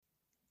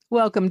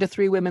Welcome to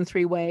Three Women,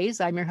 Three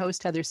Ways. I'm your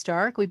host, Heather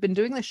Stark. We've been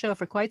doing the show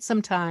for quite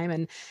some time.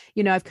 And,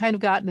 I've kind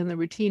of gotten in the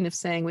routine of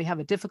saying we have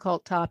a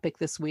difficult topic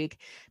this week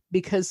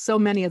because so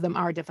many of them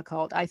are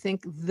difficult. I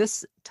think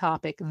this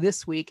topic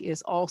this week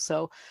is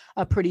also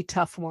a pretty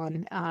tough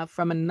one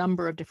from a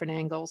number of different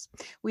angles.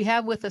 We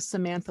have with us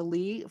Samantha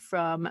Lee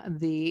from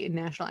the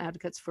National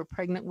Advocates for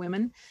Pregnant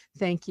Women.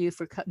 Thank you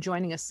for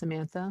joining us,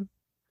 Samantha.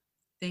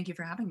 Thank you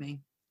for having me.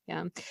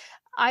 Yeah.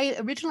 I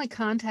originally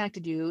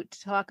contacted you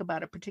to talk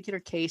about a particular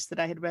case that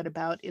I had read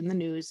about in the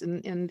news and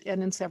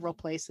in several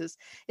places.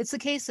 It's the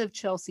case of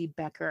Chelsea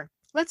Becker.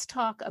 Let's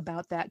talk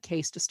about that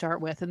case to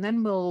start with, and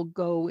then we'll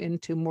go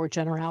into more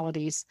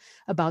generalities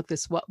about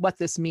this, what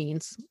this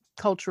means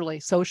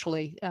culturally,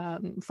 socially,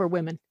 for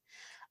women.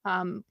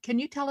 Can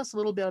you tell us a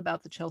little bit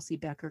about the Chelsea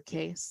Becker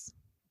case?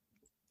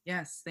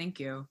 Yes, thank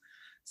you.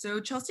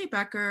 So Chelsea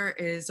Becker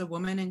is a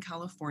woman in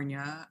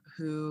California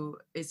who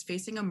is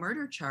facing a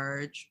murder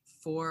charge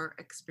for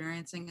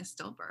experiencing a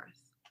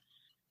stillbirth.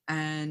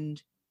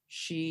 And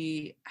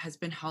she has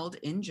been held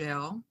in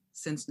jail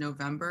since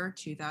November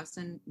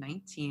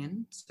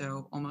 2019,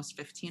 so almost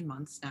 15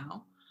 months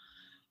now,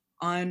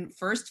 on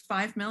first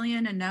 $5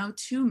 million and now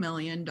 $2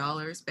 million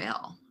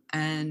bail.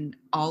 And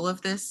all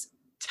of this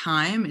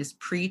time is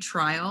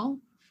pre-trial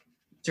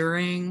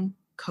during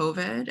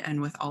COVID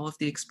and with all of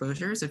the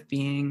exposures of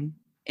being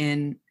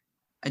in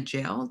a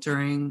jail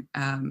during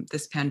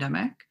this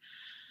pandemic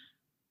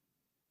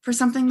for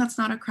something that's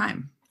not a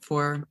crime,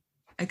 for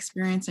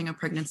experiencing a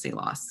pregnancy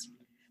loss.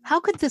 How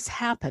could this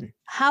happen?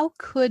 How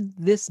could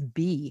this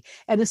be?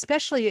 And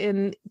especially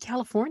in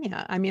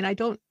California. I mean, I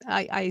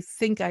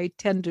think I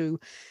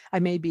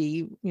may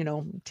be,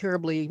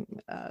 terribly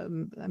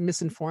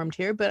misinformed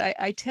here, but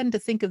I tend to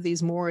think of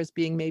these more as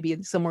being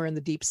maybe somewhere in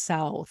the deep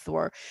South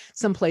or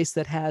someplace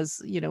that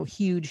has,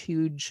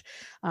 huge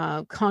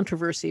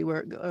controversy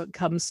where it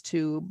comes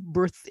to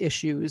birth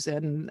issues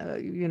and,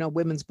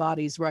 women's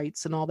bodies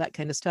rights and all that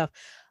kind of stuff.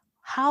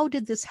 How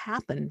did this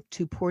happen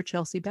to poor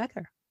Chelsea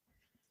Becker?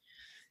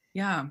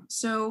 Yeah,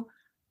 so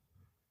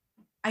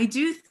I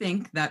do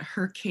think that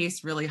her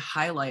case really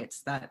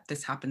highlights that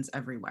this happens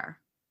everywhere.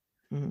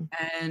 Mm-hmm.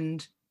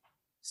 And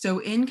so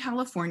in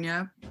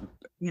California,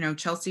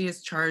 Chelsea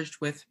is charged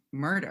with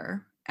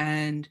murder.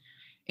 And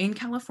in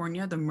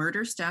California, the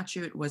murder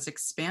statute was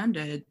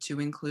expanded to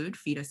include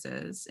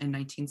fetuses in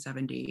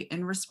 1970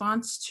 in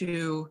response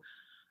to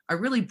a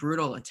really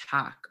brutal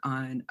attack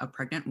on a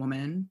pregnant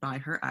woman by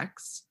her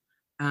ex.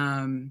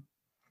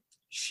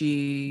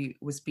 She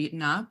was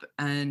beaten up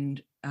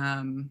and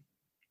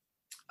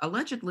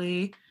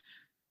allegedly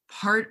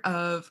part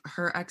of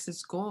her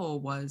ex's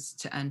goal was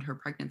to end her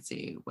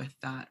pregnancy with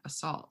that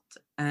assault.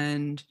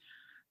 And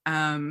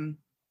the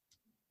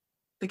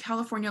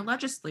California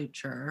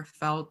legislature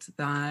felt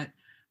that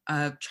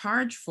a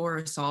charge for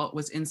assault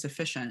was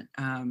insufficient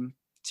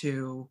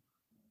to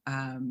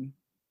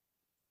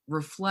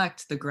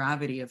reflect the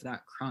gravity of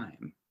that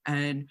crime.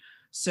 And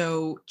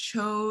so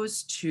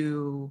chose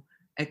to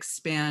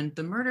expand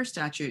the murder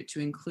statute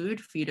to include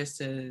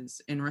fetuses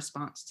in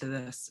response to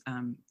this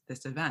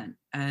event.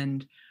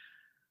 And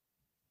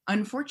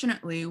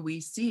unfortunately, we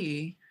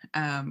see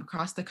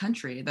across the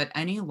country that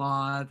any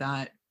law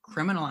that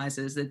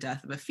criminalizes the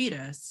death of a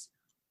fetus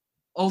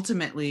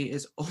ultimately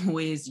is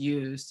always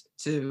used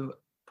to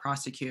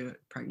prosecute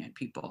pregnant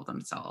people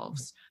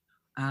themselves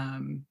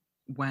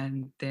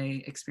when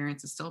they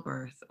experience a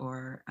stillbirth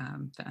or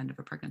the end of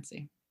a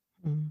pregnancy.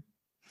 Mm-hmm.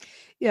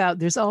 Yeah,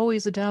 there's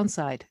always a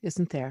downside,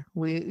 isn't there?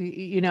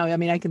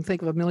 I can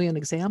think of a million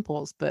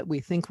examples, but we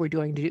think we're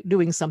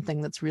doing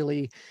something that's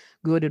really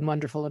good and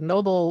wonderful and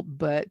noble,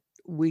 but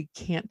we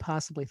can't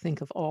possibly think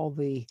of all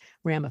the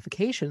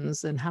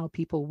ramifications and how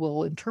people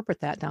will interpret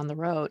that down the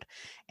road.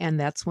 And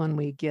that's when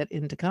we get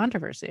into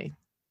controversy.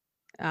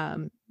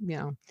 So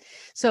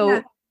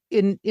Yeah.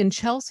 in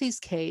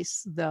Chelsea's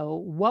case, though,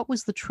 what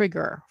was the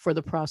trigger for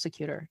the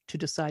prosecutor to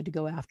decide to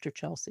go after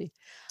Chelsea?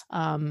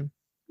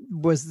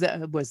 Was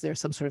there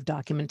some sort of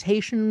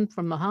documentation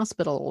from the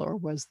hospital, or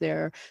was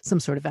there some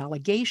sort of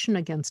allegation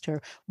against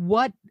her?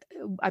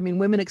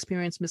 Women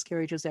experience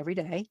miscarriages every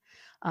day,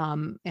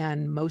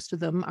 and most of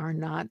them are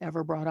not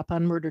ever brought up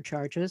on murder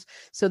charges.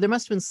 So there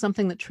must have been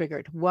something that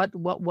triggered. What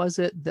was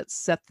it that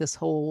set this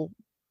whole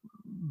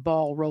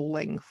ball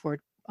rolling for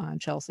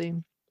Chelsea?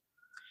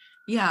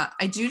 Yeah,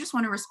 I do just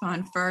want to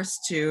respond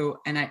first to,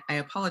 and I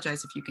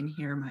apologize if you can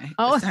hear the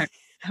Oh, sound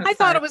I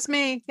thought outside. it was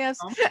me. Yes.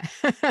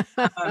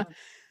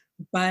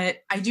 But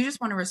I do just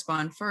want to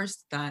respond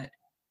first that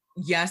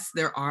yes,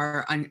 there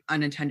are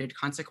unintended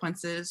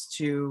consequences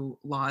to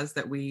laws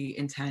that we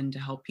intend to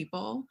help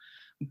people.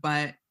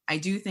 But I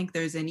do think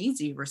there's an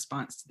easy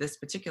response to this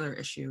particular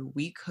issue.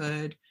 We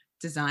could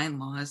design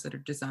laws that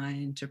are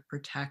designed to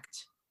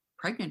protect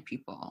pregnant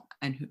people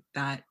and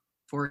that,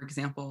 for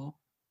example,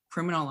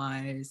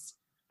 criminalize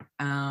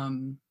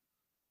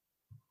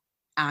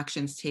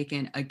actions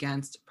taken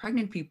against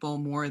pregnant people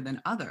more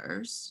than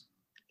others.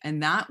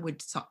 And that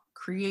would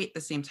create the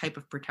same type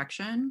of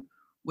protection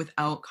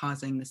without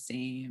causing the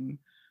same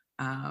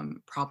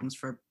problems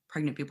for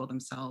pregnant people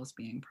themselves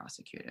being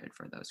prosecuted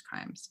for those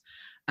crimes.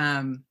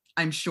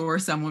 I'm sure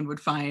someone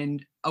would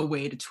find a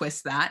way to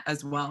twist that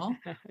as well,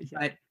 Yeah.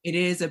 but it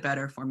is a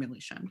better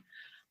formulation.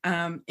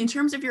 In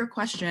terms of your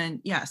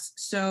question, yes.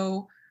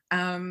 So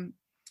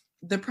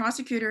the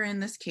prosecutor in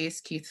this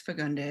case, Keith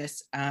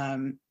Fagundes,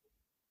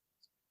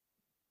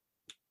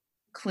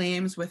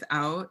 claims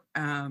without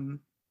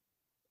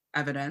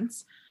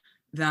evidence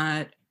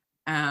that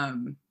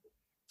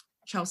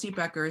Chelsea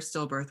Becker's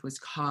stillbirth was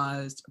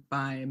caused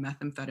by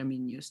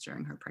methamphetamine use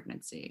during her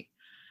pregnancy.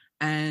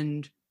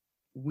 And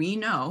we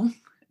know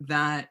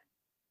that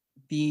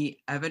the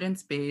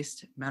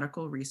evidence-based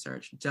medical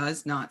research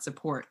does not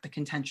support the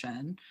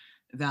contention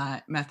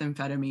that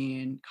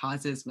methamphetamine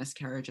causes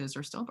miscarriages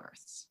or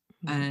stillbirths.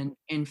 Mhm. And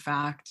in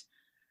fact,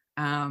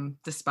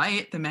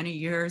 despite the many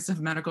years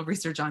of medical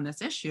research on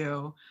this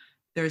issue,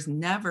 there's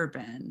never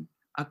been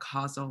a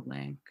causal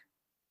link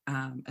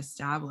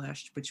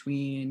established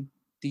between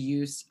the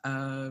use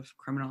of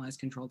criminalized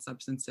controlled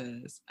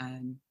substances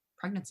and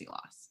pregnancy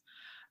loss.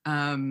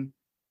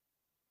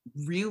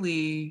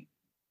 Really,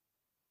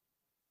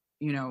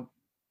 you know,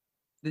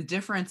 the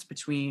difference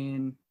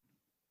between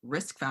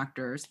risk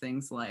factors,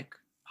 things like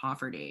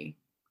poverty,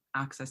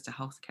 access to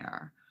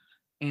healthcare,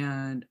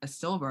 and a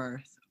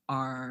stillbirth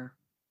are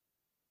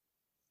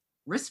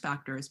risk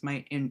factors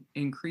might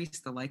increase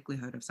the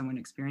likelihood of someone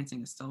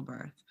experiencing a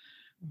stillbirth.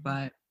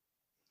 But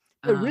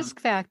The risk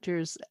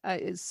factors,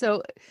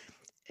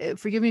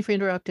 forgive me for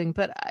interrupting,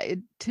 but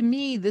to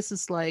me, this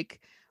is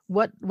like,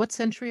 what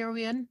century are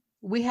we in?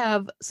 We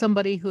have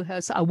somebody who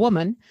has a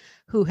woman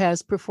who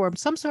has performed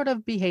some sort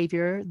of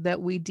behavior that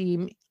we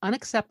deem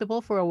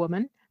unacceptable for a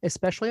woman,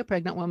 especially a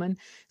pregnant woman.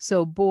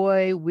 So,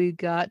 boy, we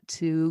got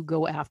to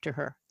go after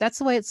her. That's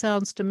the way it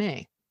sounds to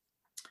me.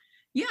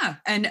 yeah,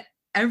 and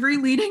every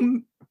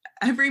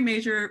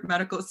major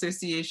medical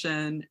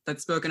association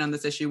that's spoken on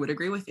this issue would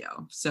agree with you.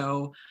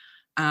 So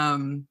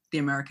the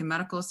American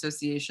Medical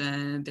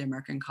Association, the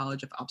American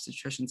College of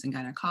Obstetricians and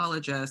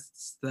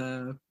Gynecologists,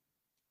 the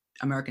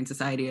American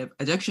Society of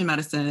Addiction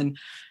Medicine,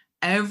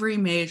 every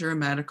major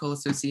medical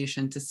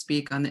association to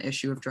speak on the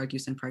issue of drug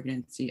use in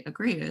pregnancy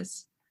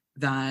agrees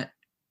that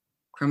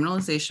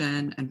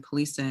criminalization and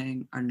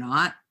policing are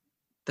not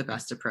the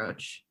best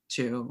approach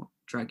to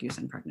drug use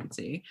in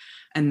pregnancy,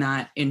 and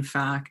that in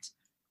fact,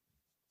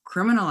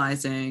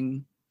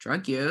 criminalizing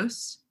drug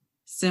use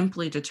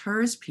simply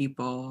deters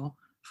people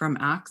from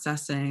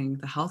accessing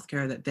the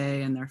healthcare that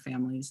they and their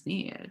families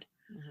need.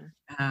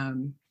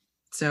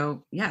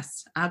 So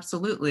yes,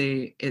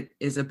 absolutely, it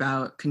is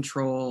about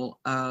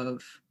control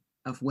of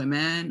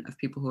women, of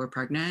people who are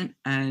pregnant,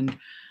 and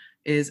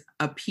is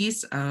a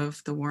piece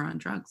of the war on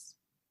drugs.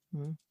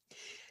 Mhm.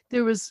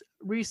 There was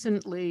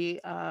recently,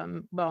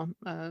 2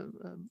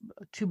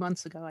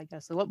 months ago, I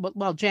guess,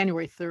 well,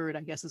 January 3rd,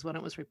 I guess, is when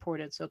it was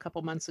reported. So a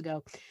couple months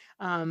ago,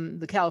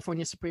 the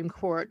California Supreme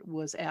Court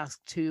was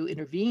asked to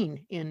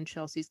intervene in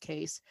Chelsea's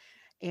case,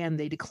 and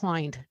they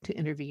declined to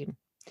intervene.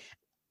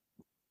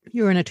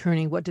 You're an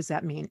attorney. What does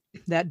that mean?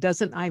 That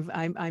doesn't,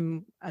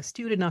 I'm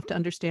astute enough to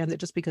understand that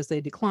just because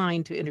they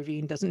decline to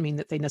intervene doesn't mean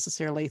that they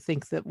necessarily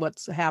think that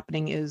what's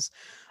happening is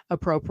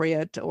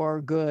appropriate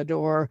or good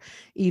or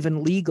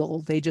even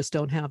legal. They just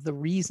don't have the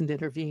reason to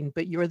intervene.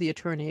 But you're the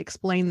attorney.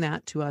 Explain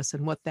that to us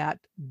and what that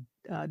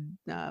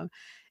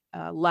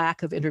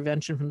lack of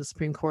intervention from the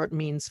Supreme Court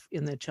means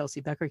in the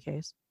Chelsea Becker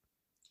case.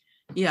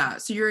 Yeah,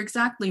 so you're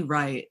exactly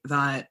right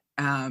that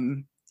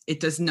it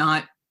does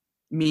not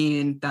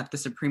mean that the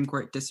Supreme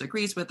Court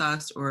disagrees with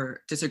us or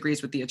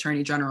disagrees with the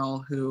Attorney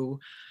General, who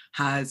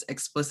has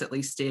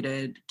explicitly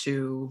stated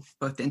to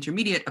both the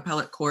Intermediate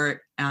Appellate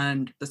Court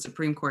and the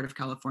Supreme Court of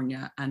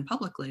California and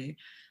publicly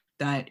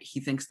that he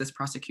thinks this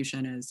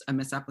prosecution is a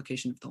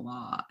misapplication of the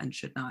law and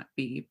should not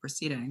be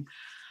proceeding.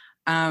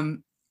 So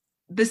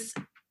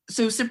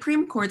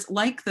Supreme Courts,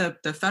 like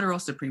the federal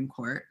Supreme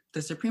Court,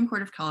 the Supreme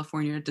Court of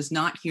California does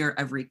not hear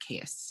every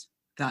case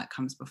that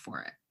comes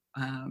before it.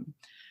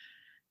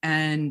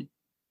 And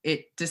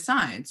it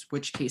decides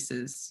which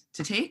cases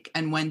to take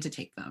and when to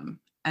take them.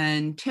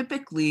 And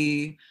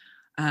typically,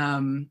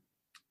 the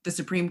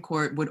Supreme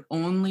Court would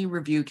only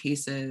review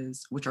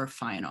cases which are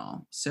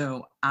final.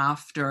 So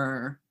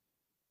after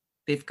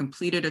they've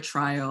completed a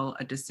trial,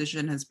 a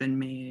decision has been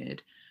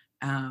made,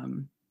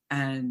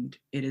 and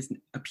it is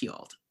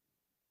appealed.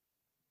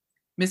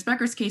 Ms.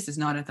 Becker's case is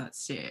not at that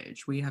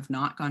stage. We have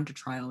not gone to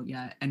trial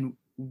yet, and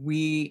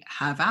we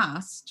have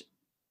asked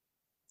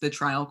the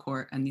trial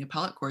court and the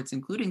appellate courts,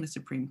 including the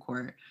Supreme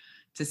Court,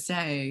 to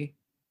say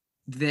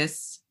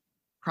this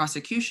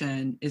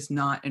prosecution is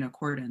not in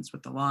accordance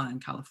with the law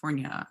in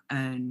California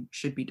and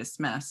should be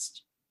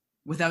dismissed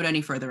without any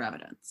further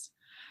evidence.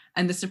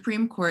 And the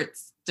Supreme Court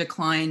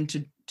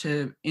declined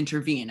to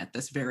intervene at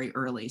this very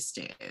early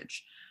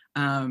stage.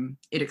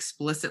 It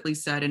explicitly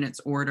said in its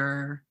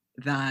order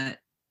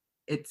that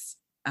it's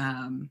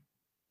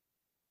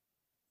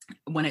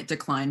when it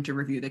declined to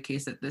review the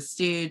case at this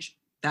stage,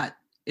 that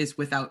is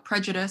without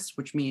prejudice,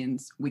 which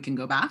means we can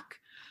go back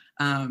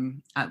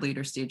at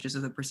later stages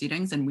of the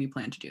proceedings, and we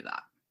plan to do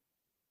that.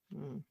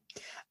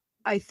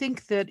 I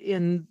think that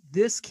in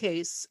this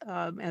case,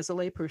 as a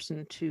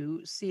layperson,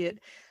 to see it,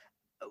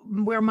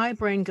 where my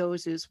brain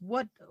goes is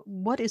what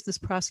is this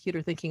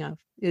prosecutor thinking of?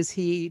 Does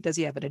he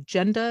have an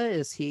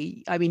agenda?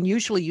 I mean,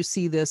 usually you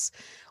see this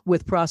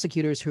with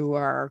prosecutors who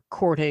are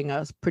courting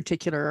a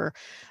particular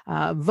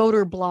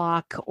voter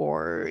block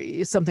or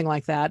something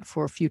like that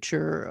for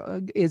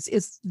future.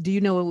 Do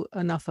you know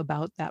enough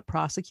about that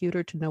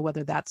prosecutor to know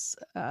whether that's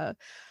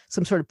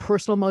some sort of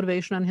personal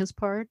motivation on his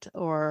part,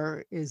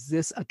 or is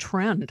this a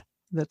trend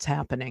that's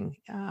happening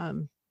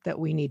that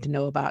we need to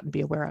know about and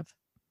be aware of?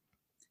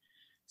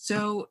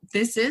 So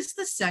this is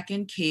the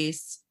second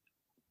case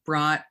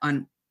brought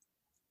on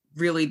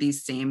really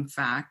these same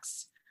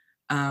facts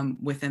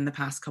within the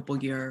past couple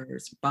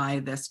years by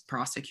this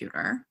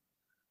prosecutor.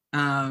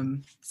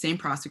 Same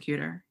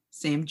prosecutor,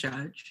 same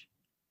judge,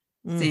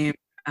 Mm. same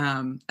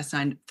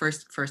assigned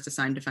first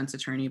assigned defense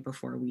attorney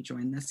before we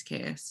joined this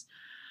case.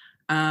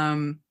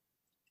 And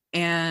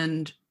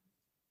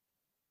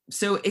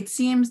so it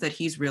seems that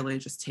he's really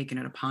just taken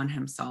it upon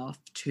himself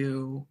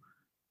to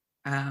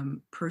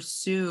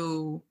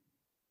pursue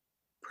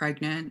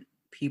pregnant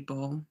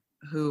people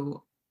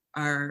who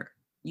are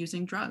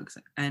using drugs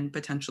and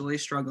potentially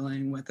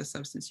struggling with a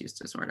substance use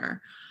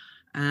disorder.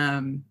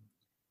 Um,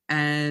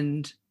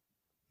 and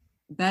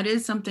that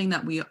is something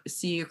that we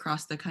see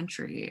across the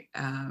country.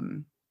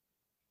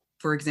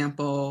 For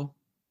example,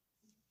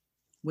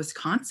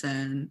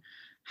 Wisconsin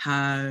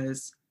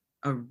has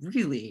a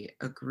really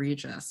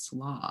egregious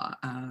law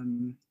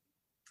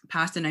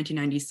passed in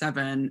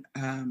 1997,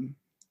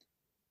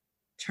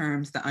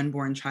 terms the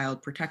Unborn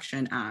Child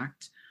Protection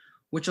Act,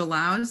 which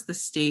allows the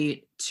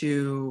state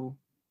to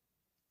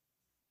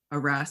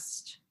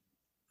arrest,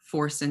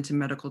 force into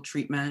medical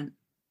treatment,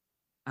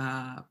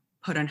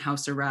 put on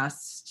house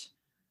arrest,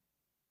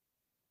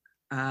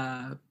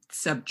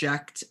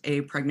 subject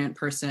a pregnant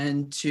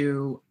person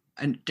to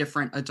a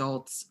different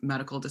adult's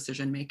medical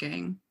decision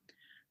making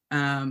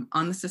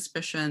on the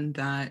suspicion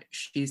that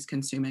she's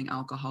consuming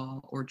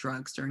alcohol or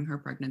drugs during her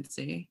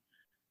pregnancy,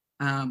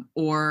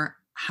 or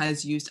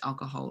has used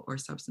alcohol or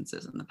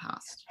substances in the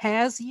past.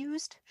 Has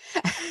used?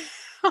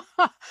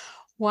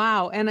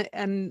 Wow,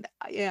 and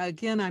yeah,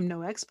 again, I'm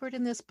no expert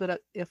in this,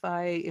 but if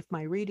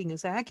my reading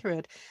is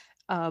accurate,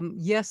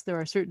 yes, there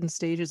are certain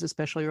stages,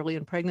 especially early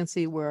in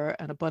pregnancy,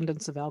 where an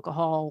abundance of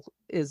alcohol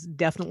is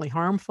definitely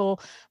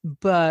harmful,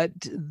 but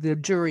the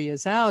jury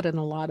is out, and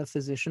a lot of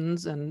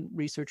physicians and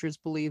researchers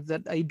believe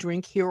that a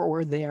drink here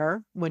or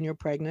there when you're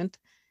pregnant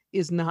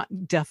is not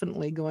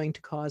definitely going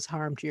to cause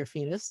harm to your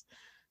fetus.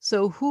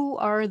 So who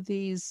are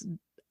these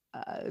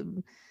uh,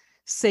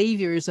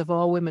 saviors of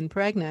all women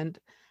pregnant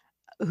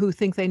who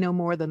think they know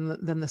more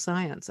than the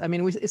science? I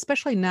mean,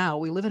 especially now,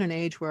 we live in an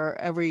age where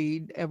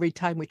every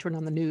time we turn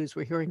on the news,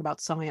 we're hearing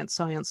about science,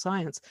 science,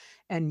 science,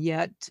 and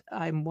yet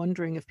I'm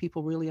wondering if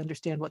people really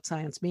understand what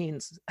science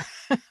means.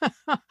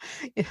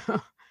 You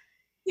know?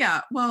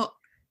 Yeah, well,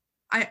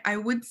 I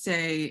would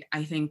say,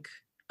 I think,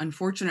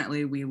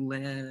 unfortunately, we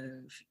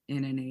live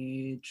in an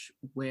age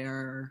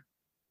where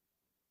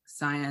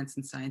science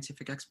and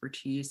scientific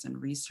expertise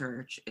and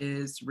research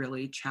is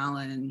really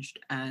challenged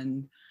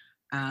and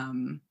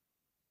um,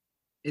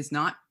 is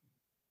not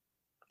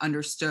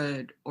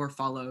understood or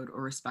followed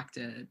or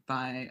respected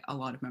by a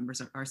lot of members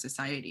of our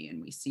society.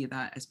 And we see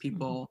that as Mhm.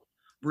 people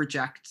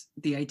reject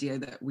the idea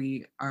that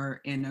we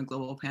are in a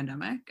global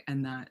pandemic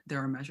and that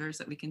there are measures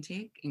that we can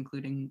take,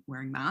 including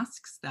wearing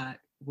masks, that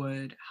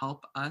would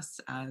help us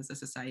as a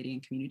society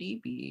and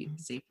community be Mhm.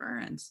 safer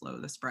and slow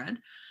the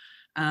spread.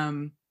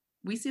 Um,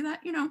 we see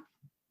that,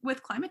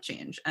 with climate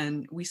change,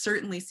 and we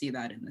certainly see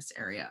that in this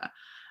area.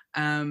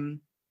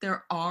 Um,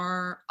 there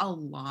are a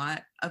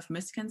lot of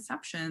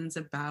misconceptions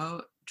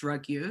about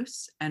drug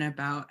use and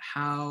about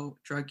how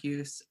drug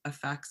use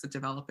affects a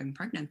developing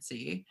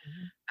pregnancy.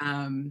 Mhm.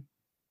 Um,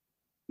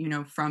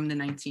 from the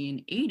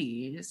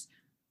 1980s,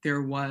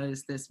 there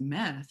was this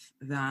myth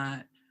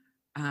that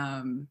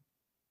um,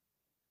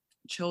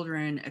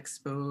 children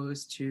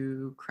exposed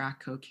to crack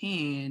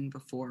cocaine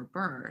before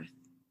birth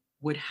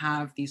would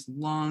have these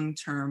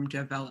long-term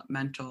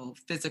developmental,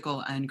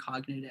 physical and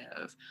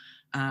cognitive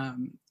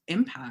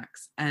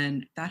impacts.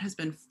 And that has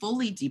been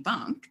fully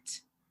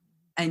debunked.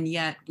 And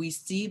yet we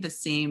see the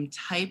same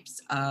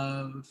types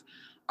of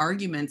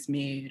arguments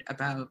made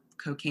about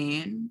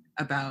cocaine,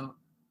 about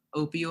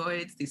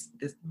opioids, this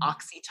Mhm.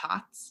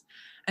 oxytots,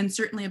 and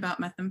certainly about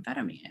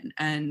methamphetamine.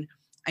 And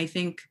I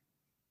think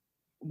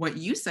what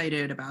you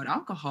cited about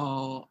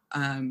alcohol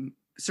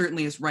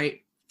certainly is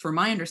right for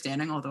my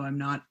understanding, although I'm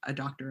not a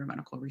doctor or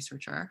medical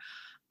researcher.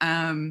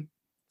 Um,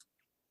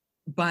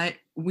 but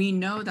we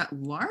know that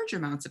large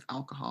amounts of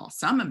alcohol,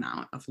 some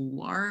amount of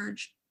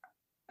large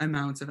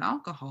amounts of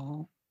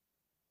alcohol,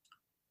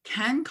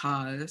 can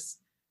cause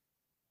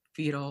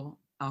fetal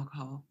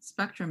alcohol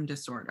spectrum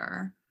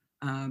disorder,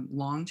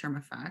 long-term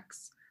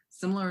effects.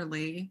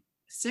 Similarly,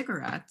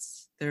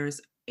 cigarettes,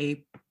 there's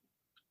a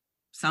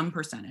some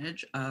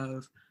percentage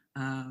of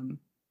um,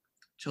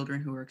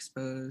 children who are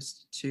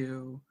exposed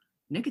to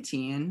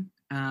nicotine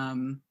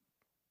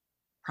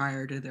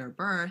prior to their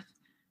birth,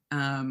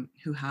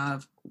 who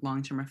have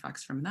long-term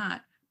effects from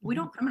that. We Mhm.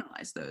 don't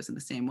criminalize those in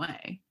the same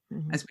way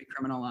Mhm. as we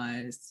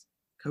criminalize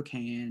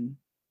cocaine,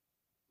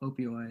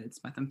 opioids,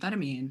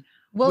 methamphetamine,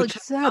 Well, which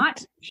have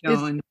not except it's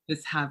shown to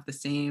have the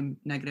same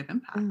negative uh,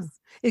 impacts.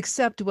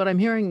 except what I'm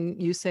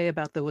hearing you say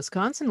about the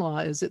Wisconsin law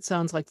is it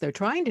sounds like they're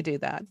trying to do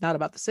that, not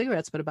about the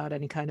cigarettes, but about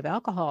any kind of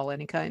alcohol,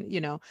 any kind,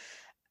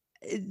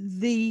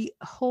 the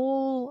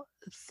whole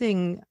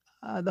thing,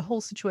 the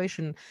whole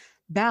situation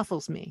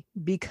baffles me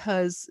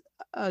because,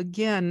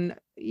 again,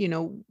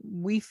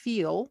 we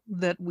feel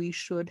that we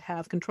should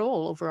have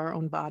control over our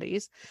own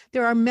bodies.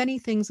 There are many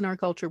things in our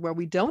culture where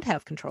we don't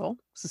have control.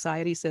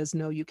 Society says,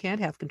 no, you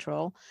can't have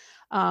control.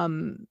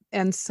 And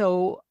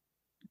so,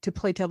 to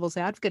play devil's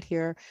advocate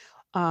here,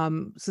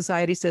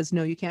 society says,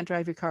 no, you can't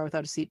drive your car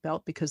without a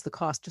seatbelt because the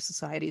cost to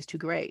society is too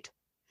great.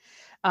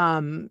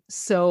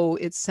 So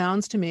it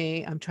sounds to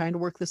me, I'm trying to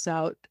work this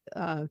out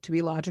to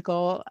be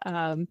logical.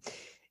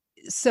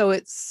 So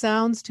it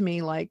sounds to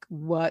me like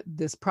what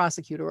this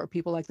prosecutor or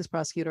people like this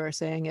prosecutor are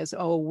saying is,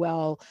 oh,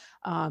 well,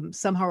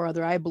 somehow or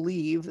other, I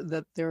believe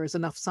that there is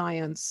enough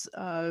science.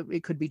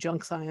 It could be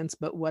junk science,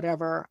 but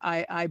whatever.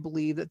 I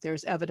believe that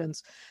there's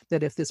evidence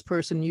that if this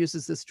person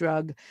uses this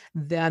drug,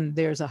 then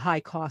there's a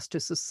high cost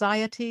to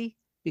society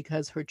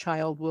because her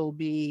child will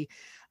be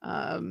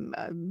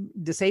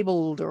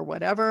disabled or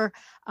whatever.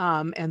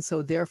 And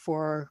so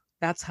therefore,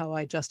 that's how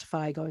I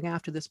justify going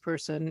after this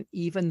person,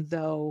 even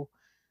though,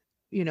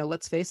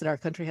 let's face it, our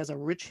country has a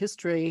rich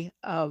history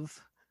of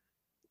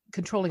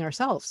controlling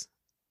ourselves,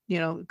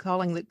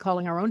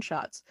 calling our own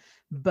shots,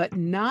 but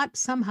not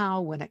somehow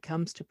when it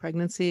comes to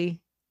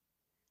pregnancy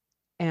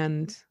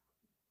and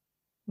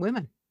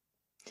women.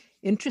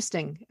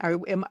 Interesting. Are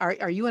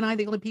you and I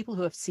the only people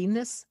who have seen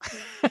this,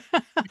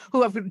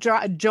 who have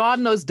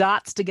drawn those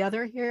dots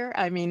together here?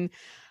 I mean,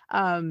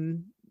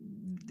 um,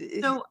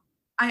 So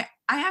I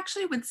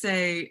actually would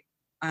say,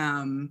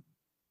 I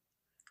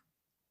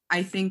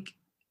think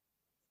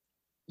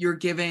you're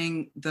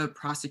giving the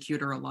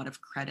prosecutor a lot of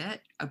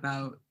credit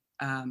about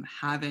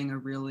having a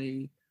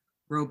really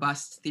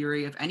robust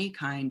theory of any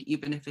kind,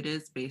 even if it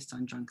is based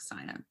on junk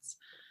science.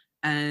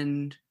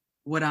 And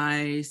what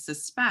I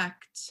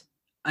suspect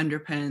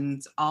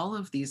underpins all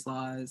of these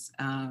laws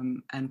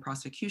and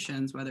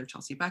prosecutions, whether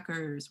Chelsea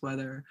Becker's,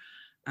 whether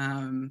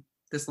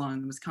this law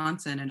in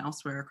Wisconsin and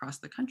elsewhere across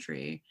the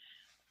country,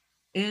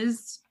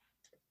 is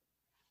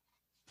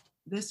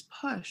this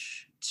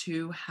push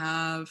to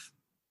have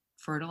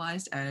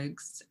fertilized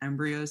eggs,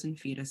 embryos, and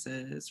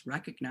fetuses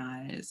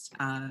recognized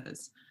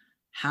as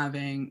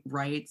having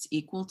rights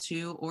equal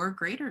to or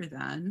greater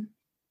than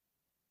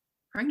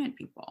pregnant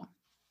people.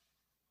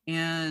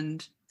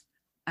 And,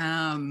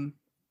 um,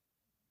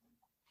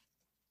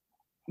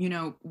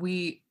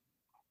 we,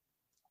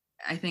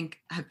 I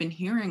think, have been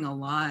hearing a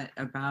lot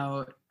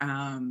about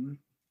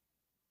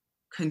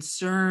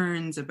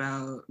concerns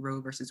about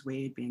Roe versus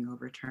Wade being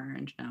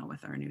overturned now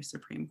with our new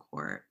Supreme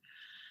Court.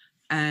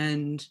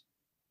 And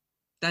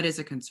that is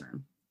a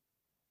concern.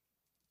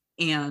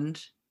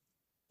 And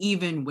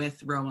even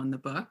with Roe on the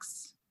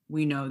books,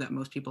 we know that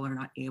most people are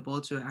not able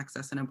to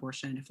access an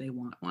abortion if they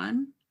want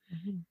one.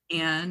 Mhm.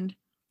 And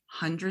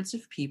hundreds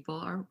of people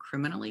are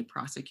criminally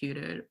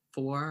prosecuted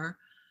for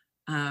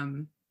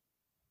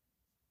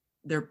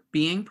their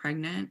being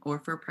pregnant or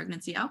for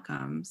pregnancy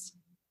outcomes,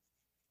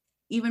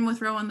 even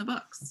with Roe on the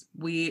books.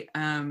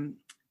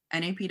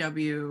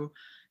 NAPW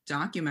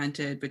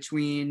documented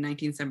between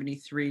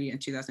 1973 and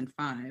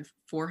 2005,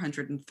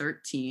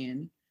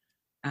 413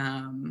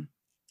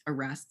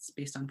 arrests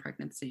based on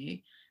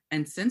pregnancy.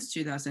 And since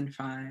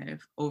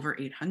 2005, over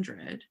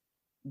 800.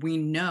 We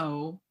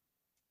know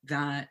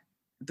that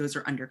those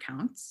are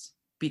undercounts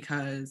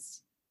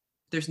because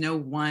there's no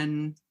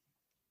one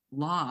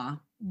law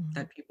Mhm.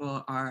 that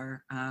people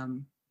are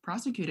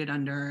prosecuted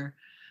under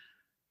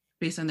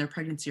based on their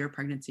pregnancy or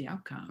pregnancy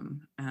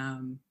outcome.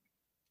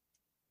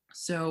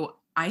 So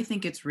I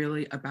think it's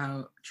really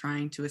about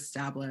trying to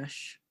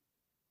establish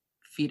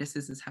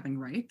fetuses as having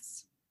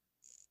rights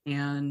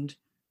and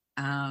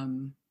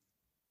um,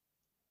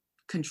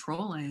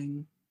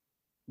 controlling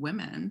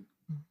women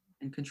Mhm.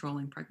 and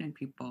controlling pregnant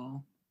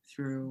people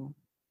through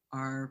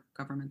our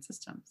government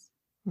systems.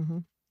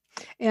 Mhm.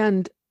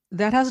 And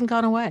that hasn't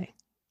gone away.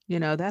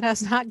 That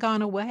has not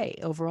gone away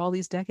over all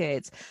these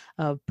decades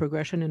of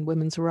progression in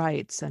women's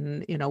rights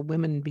and,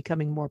 women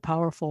becoming more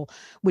powerful,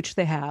 which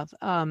they have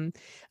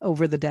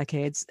over the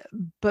decades.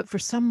 But for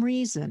some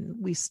reason,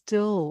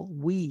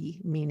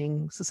 we,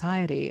 meaning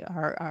society,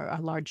 a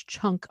large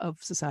chunk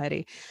of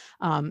society,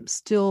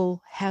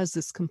 still has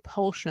this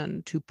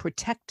compulsion to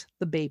protect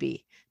the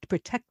baby, to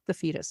protect the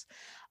fetus.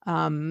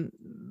 Um,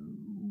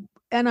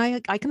 and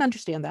I can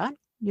understand that.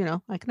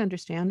 I can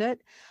understand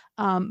it.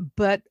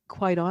 But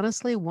quite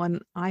honestly,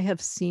 when I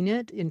have seen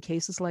it in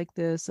cases like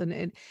this,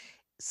 and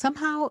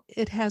somehow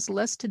it has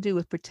less to do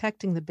with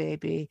protecting the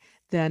baby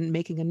than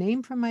making a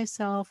name for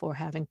myself or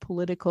having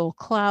political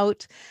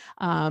clout.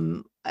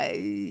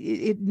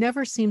 it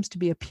never seems to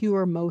be a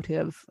pure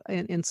motive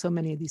in so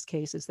many of these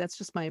cases. That's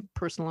just my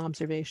personal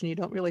observation. You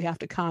don't really have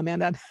to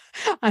comment on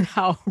on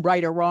how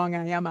right or wrong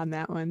I am on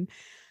that one.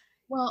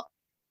 Well,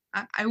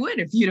 I would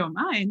if you don't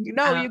mind.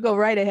 No, you go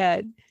right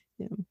ahead.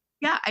 Yeah.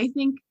 Yeah, I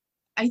think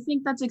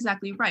that's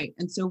exactly right.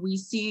 And so we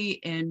see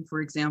in,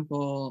 for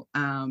example,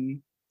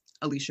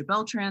 Alicia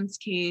Beltran's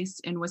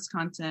case in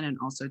Wisconsin and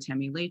also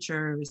Tammy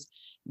Lecher's,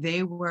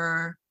 they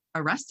were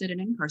arrested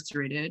and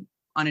incarcerated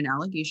on an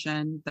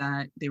allegation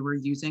that they were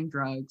using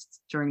drugs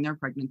during their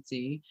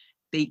pregnancy.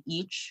 They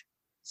each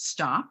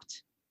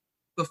stopped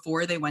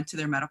Before they went to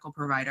their medical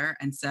provider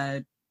and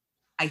said,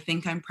 I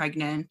think I'm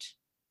pregnant.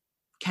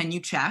 Can you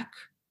check?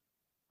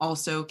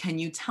 Also, can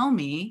you tell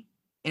me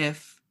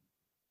if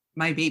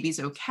my baby's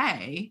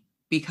okay?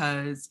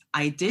 Because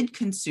I did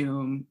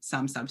consume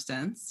some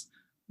substance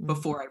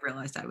before I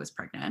realized I was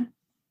pregnant.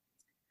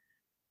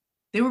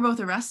 They were both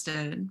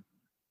arrested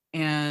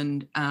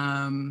and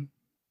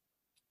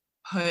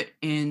put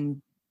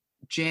in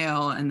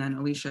jail, and then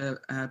Alicia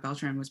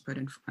Beltran was put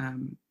in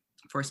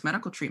forced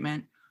medical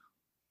treatment,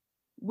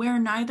 where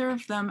neither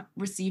of them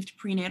received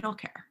prenatal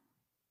care.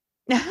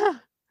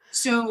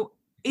 So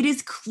it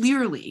is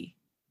clearly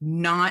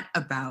not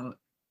about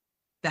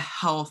the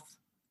health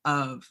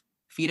of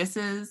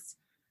fetuses,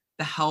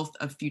 the health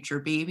of future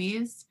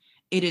babies.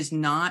 It is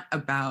not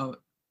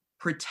about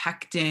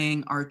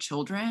protecting our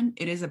children.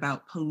 It is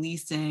about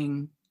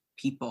policing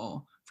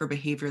people for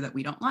behavior that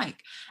we don't like.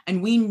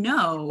 And we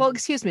know. Well,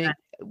 excuse me.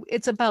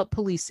 It's about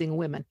policing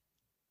women.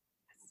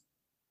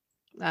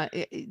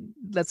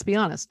 Let's be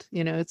honest.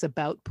 It's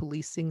about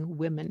policing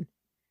women.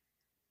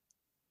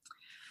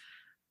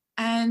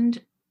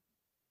 And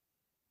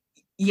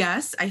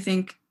yes, I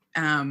think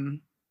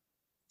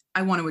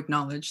I want to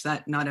acknowledge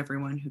that not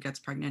everyone who gets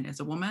pregnant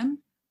is a woman.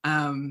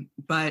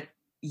 But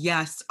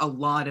yes, a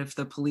lot of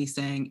the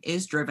policing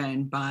is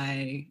driven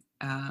by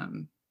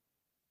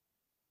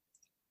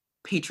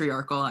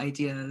patriarchal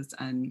ideas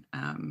and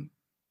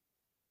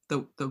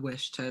the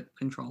wish to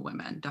control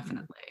women,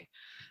 definitely.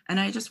 And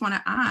I just want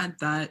to add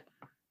that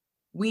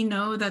we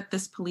know that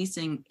this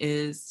policing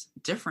is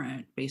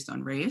different based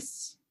on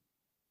race,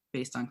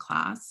 based on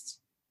class,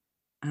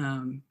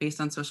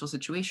 based on social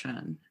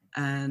situation.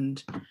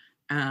 And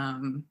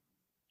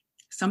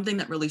something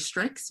that really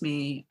strikes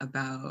me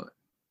about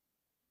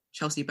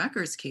Chelsea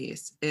Becker's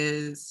case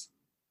is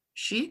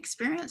she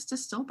experienced a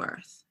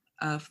stillbirth,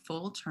 a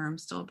full-term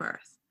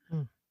stillbirth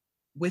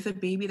with a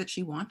baby that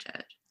she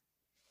wanted.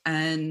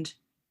 And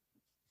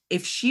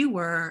if she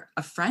were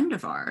a friend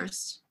of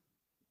ours,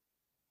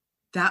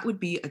 that would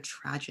be a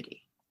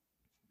tragedy.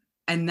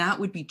 And that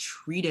would be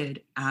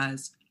treated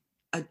as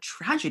a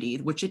tragedy,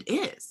 which it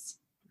is.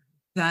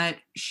 That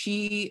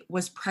she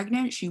was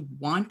pregnant, she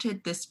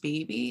wanted this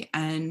baby,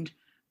 and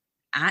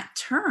at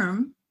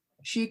term,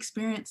 she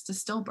experienced a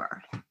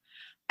stillbirth.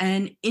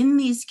 And in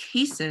these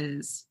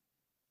cases,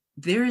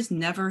 there is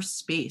never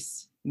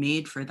space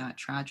made for that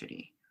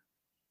tragedy.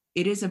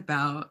 It is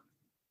about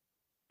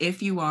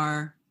if you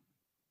are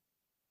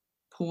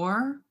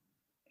poor,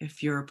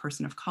 if you're a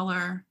person of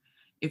color,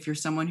 if you're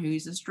someone who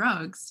uses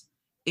drugs,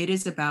 it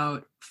is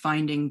about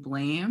finding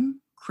blame,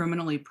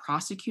 criminally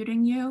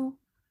prosecuting you,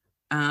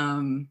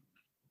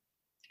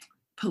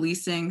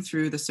 policing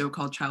through the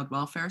so-called child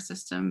welfare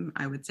system,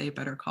 I would say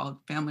better called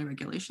family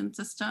regulation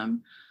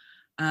system.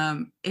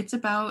 It's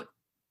about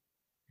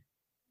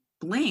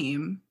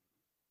blame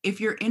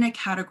if you're in a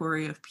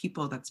category of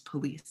people that's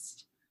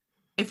policed.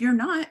 If you're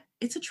not,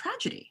 it's a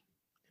tragedy.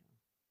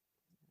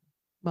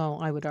 Well,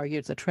 I would argue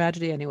it's a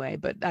tragedy anyway,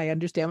 but I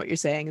understand what you're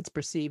saying. It's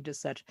perceived as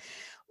such.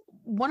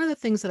 One of the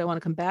things that I want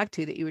to come back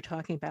to that you were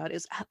talking about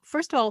is,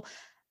 first of all,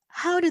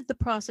 how did the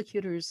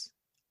prosecutors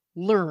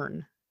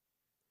learn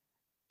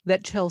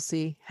that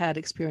Chelsea had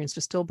experienced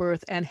a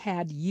stillbirth and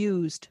had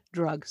used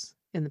drugs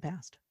in the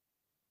past?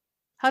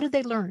 How did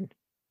they learn?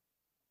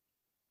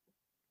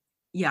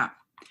 Yeah.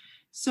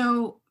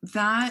 So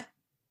that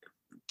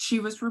she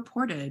was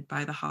reported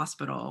by the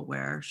hospital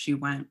where she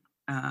went,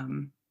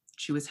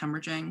 she was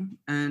hemorrhaging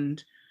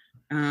and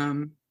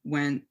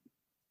went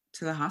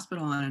to the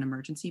hospital on an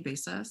emergency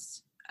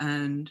basis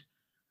and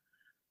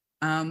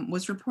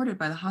was reported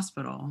by the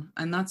hospital.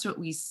 And that's what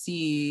we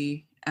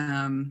see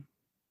in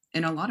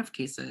a lot of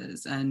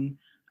cases. And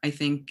I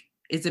think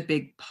is a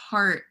big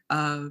part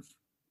of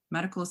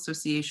medical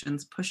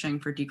associations pushing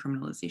for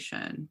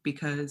decriminalization,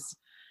 because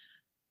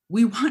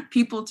we want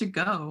people to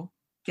go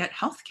get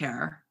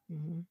healthcare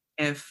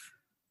if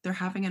they're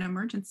having an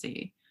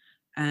emergency.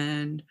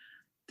 And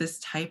this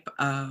type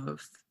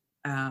of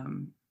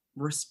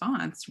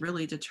response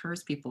really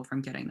deters people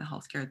from getting the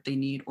healthcare that they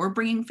need or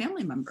bringing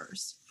family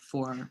members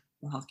for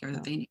the healthcare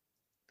that they need.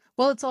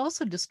 Well, it's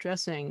also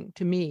distressing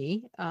to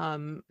me.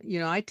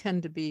 I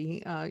tend to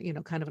be,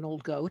 kind of an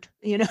old goat,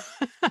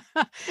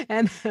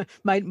 and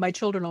my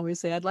children always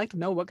say, I'd like to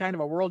know what kind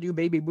of a world you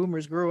baby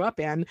boomers grew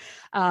up in.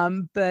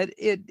 But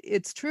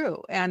it's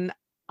true. And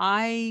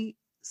I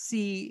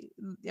see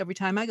every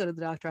time I go to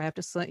the doctor, I have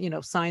to,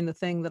 sign the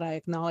thing that I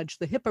acknowledge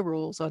the HIPAA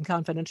rules on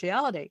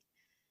confidentiality.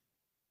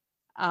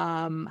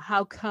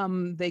 How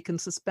come they can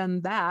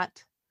suspend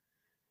that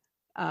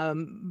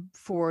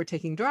for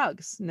taking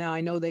drugs? Now,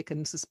 I know they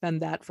can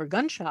suspend that for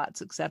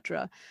gunshots,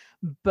 etc.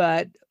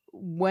 But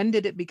when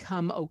did it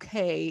become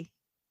okay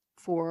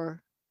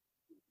for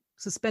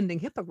suspending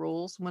HIPAA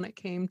rules when it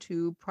came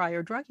to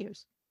prior drug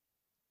use?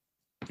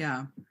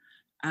 Yeah.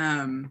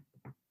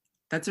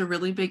 That's a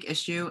really big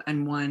issue,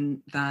 and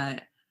one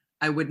that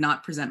I would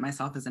not present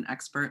myself as an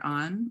expert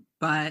on,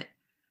 but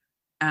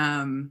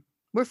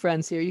we're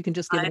friends here. You can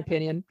just give an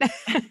opinion.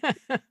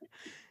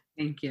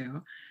 Thank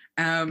you.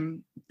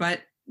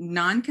 But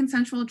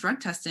non-consensual drug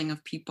testing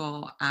of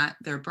people at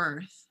their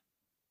birth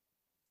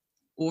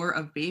or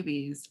of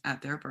babies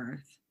at their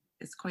birth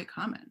is quite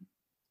common.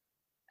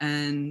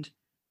 And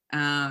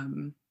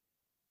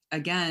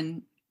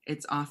again,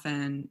 it's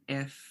often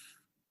if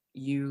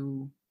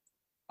you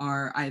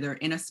are either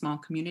in a small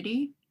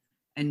community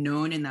and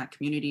known in that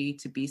community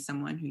to be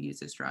someone who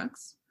uses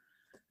drugs,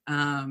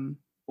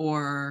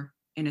 or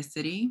in a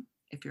city,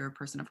 if you're a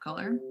person of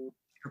color,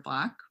 if you're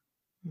Black,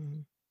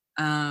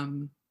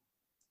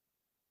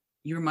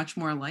 you're much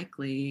more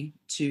likely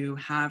to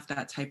have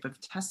that type of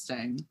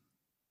testing.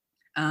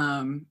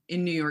 In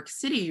New York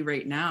City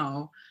right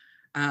now,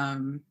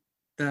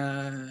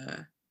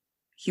 the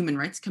Human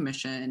Rights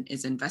Commission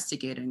is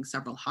investigating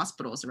several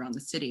hospitals around the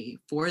city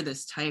for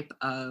this type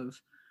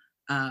of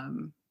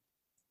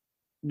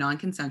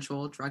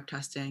non-consensual drug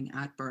testing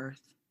at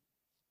birth,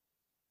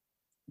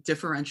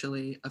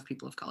 differentially of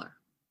people of color.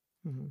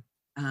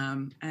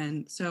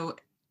 And so,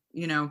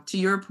 to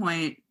your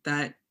point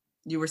that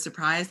you were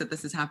surprised that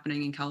this is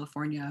happening in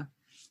California,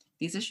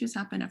 these issues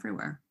happen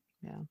everywhere.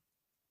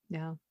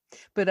 Yeah.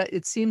 But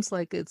it seems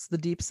like it's the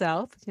Deep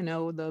South,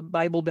 the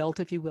Bible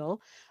Belt, if you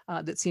will,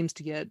 that seems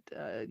to get,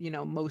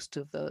 most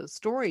of the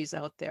stories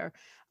out there.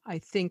 I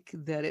think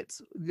that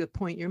it's the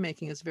point you're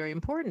making is very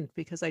important,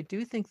 because I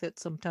do think that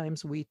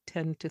sometimes we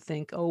tend to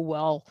think, oh,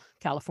 well,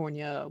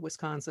 California,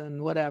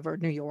 Wisconsin, whatever,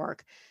 New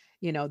York,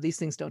 these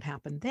things don't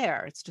happen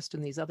there. It's just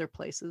in these other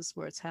places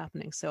where it's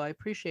happening. So I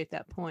appreciate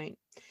that point.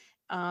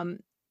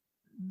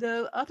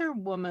 The other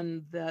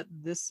woman that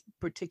this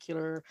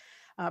particular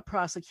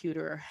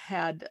prosecutor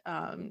had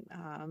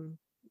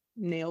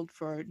nailed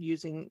for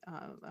using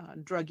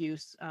drug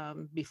use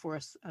before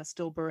a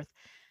stillbirth,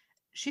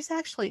 she's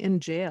actually in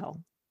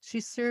jail.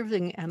 She's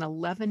serving an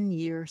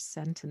 11-year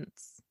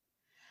sentence.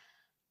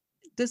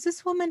 Does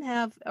this woman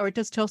have, or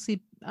does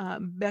Chelsea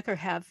Becker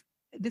have,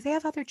 do they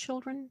have other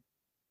children?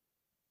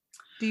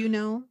 Do you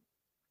know?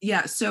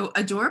 Yeah, so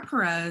Adora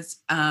Perez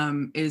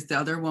is the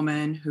other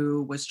woman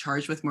who was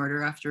charged with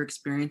murder after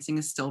experiencing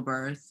a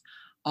stillbirth,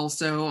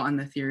 also on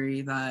the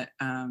theory that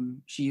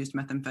she used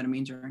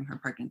methamphetamine during her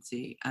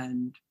pregnancy,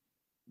 and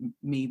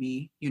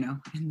maybe,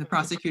 in the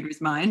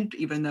prosecutor's mind,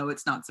 even though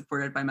it's not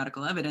supported by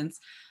medical evidence,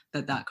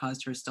 that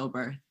caused her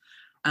stillbirth.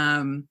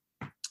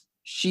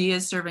 She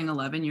is serving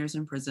 11 years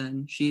in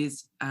prison.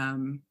 She's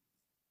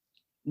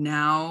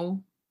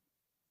now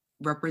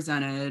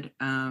represented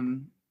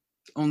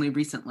only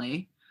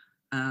recently.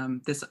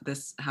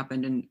 This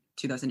happened in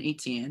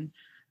 2018,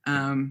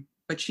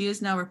 but she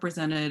is now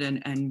represented,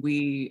 and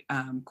we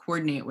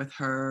coordinate with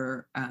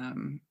her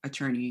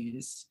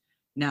attorneys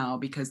now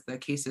because the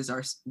cases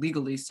are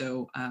legally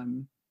so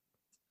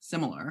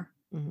similar.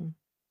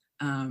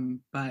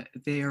 But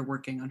they are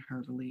working on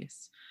her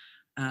release.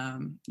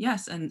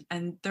 Yes,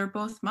 and they're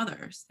both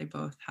mothers. They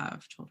both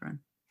have children.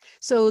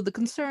 So the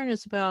concern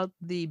is about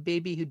the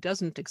baby who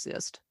doesn't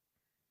exist,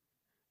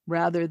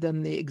 rather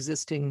than the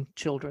existing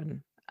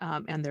children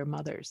and their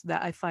mothers.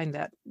 That I find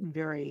that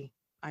very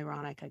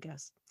ironic, I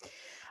guess.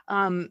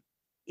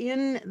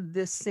 In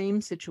this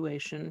same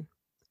situation,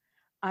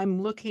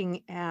 I'm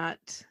looking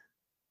at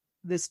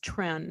this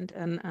trend,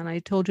 and I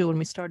told you when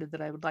we started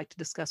that I would like to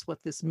discuss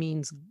what this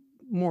means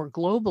more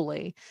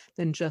globally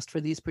than just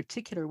for these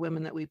particular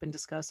women that we've been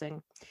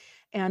discussing.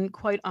 And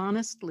quite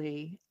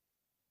honestly,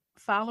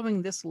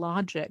 following this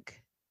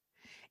logic,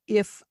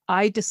 if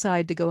I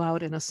decide to go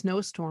out in a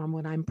snowstorm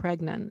when I'm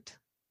pregnant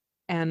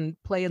and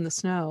play in the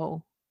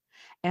snow,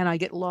 and I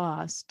get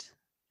lost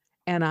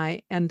and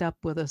I end up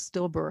with a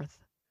stillbirth,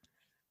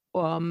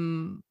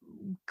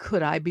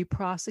 could I be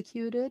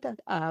prosecuted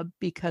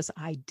because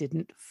I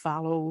didn't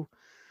follow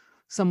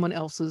someone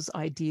else's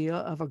idea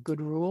of a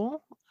good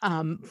rule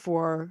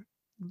for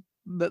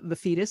the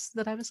fetus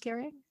that I was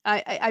carrying?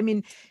 I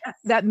mean, yes.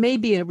 That may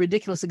be a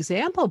ridiculous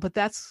example, but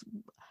that's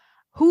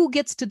who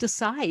gets to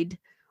decide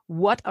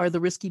what are the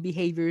risky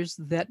behaviors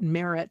that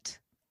merit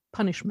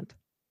punishment.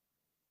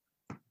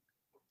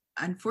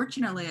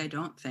 Unfortunately, I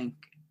don't think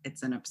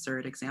it's an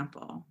absurd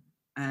example.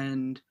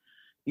 And,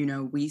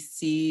 we've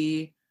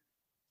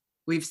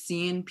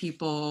seen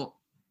people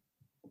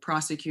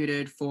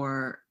prosecuted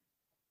for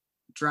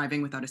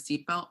driving without a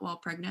seatbelt while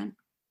pregnant,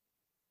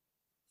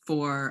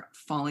 for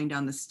falling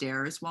down the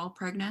stairs while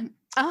pregnant,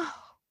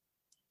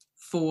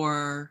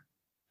 for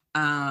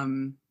a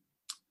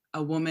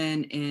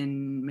woman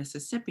in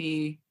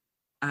Mississippi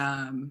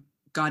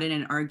got in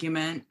an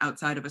argument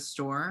outside of a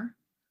store,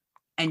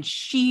 and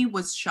she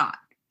was shot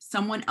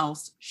someone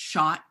else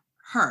shot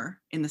her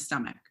in the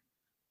stomach.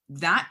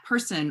 That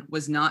person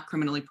was not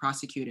criminally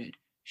prosecuted.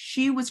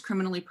 She was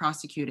criminally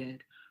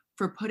prosecuted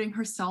for putting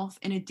herself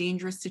in a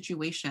dangerous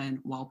situation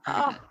while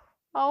pregnant.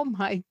 Oh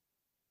my.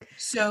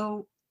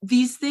 So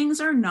these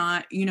things are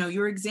not,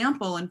 your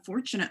example,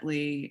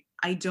 unfortunately,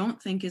 I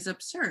don't think is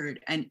absurd.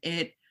 And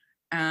it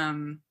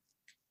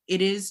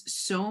is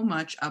so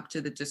much up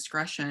to the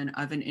discretion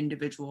of an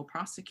individual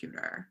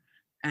prosecutor.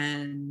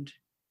 And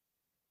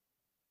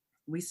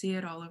we see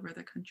it all over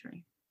the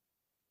country.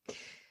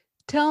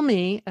 Tell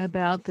me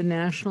about the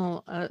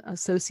National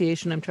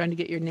Association. I'm trying to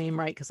get your name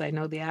right because I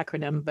know the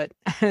acronym, but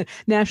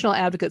National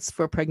Advocates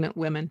for Pregnant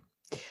Women.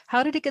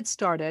 How did it get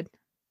started?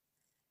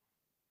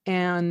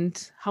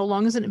 And how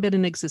long has it been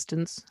in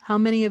existence? How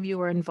many of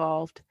you are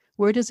involved?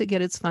 Where does it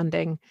get its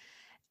funding?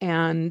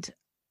 And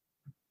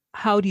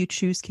how do you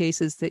choose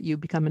cases that you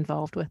become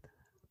involved with?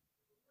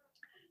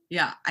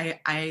 Yeah,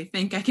 I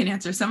think I can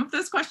answer some of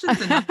those questions.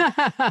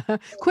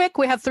 Quick,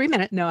 we have 3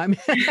 minutes. No, I'm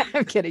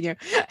kidding you.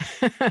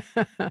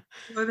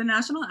 So the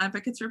National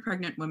Advocates for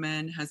Pregnant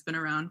Women has been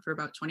around for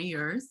about 20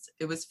 years.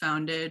 It was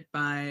founded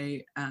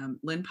by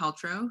Lynn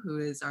Paltrow, who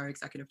is our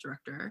executive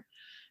director.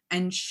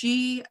 And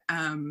she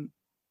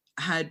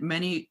had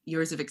many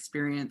years of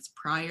experience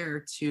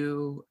prior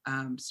to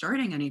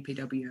starting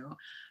NAPW,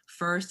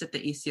 first at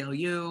the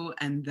ACLU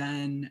and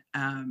then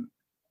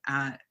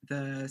at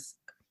the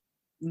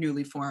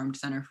newly formed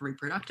Center for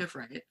Reproductive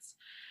Rights.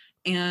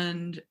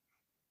 And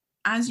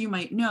as you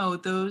might know,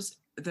 those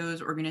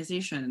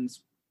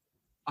organizations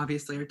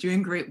obviously are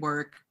doing great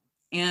work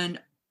and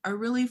are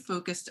really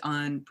focused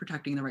on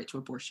protecting the right to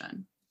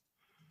abortion.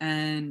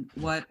 And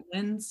what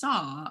Lynn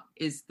saw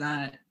is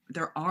that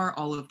there are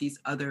all of these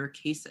other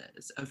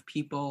cases of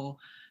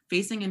people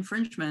facing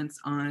infringements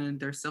on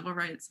their civil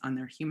rights, on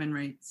their human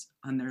rights,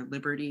 on their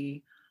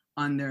liberty,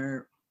 on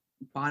their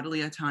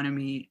bodily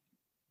autonomy,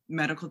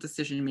 medical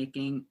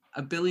decision-making,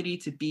 ability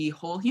to be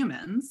whole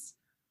humans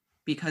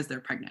because they're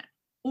pregnant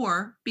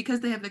or because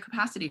they have the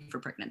capacity for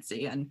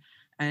pregnancy.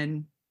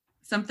 And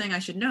something I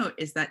should note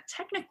is that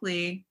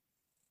technically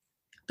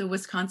the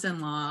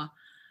Wisconsin law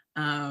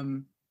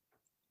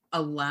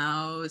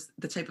allows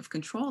the type of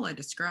control I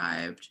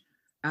described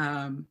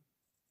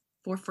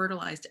for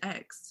fertilized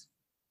eggs.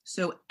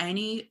 So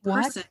any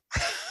person,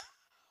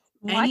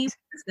 any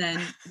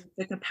person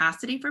with the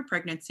capacity for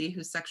pregnancy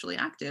who's sexually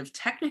active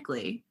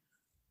technically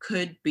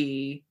could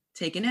be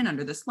taken in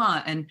under this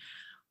law. And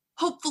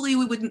hopefully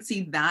we wouldn't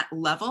see that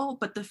level,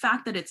 but the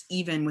fact that it's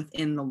even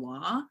within the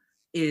law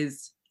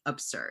is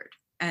absurd.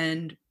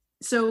 And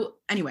so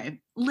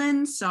anyway,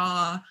 Lynn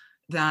saw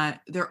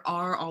that there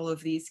are all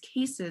of these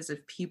cases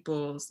of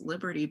people's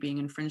liberty being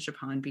infringed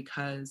upon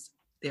because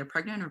they're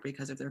pregnant or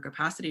because of their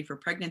capacity for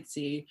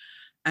pregnancy,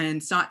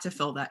 and sought to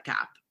fill that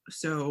gap.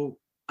 So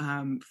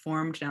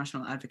formed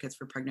National Advocates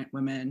for Pregnant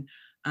Women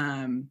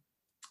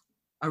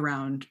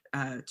around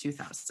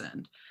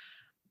 2000.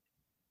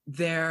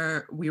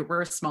 We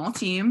were a small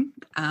team.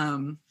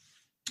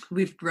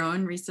 We've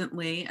grown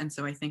recently, and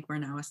so I think we're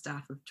now a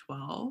staff of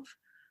 12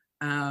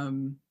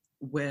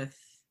 with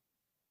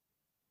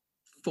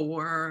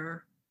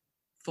 4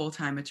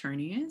 full-time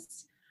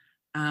attorneys.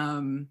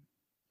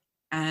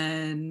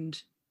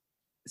 And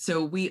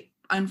so we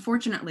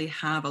unfortunately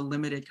have a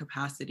limited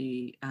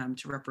capacity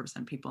to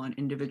represent people on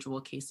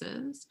individual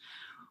cases.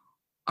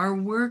 Our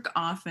work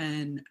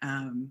often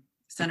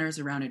centers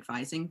around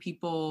advising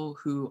people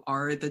who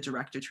are the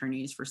direct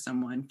attorneys for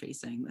someone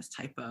facing this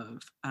type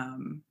of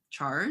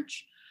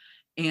charge,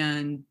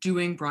 and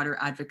doing broader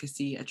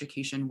advocacy,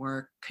 education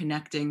work,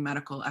 connecting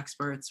medical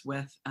experts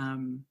with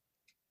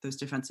those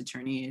defense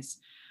attorneys,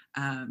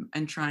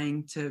 and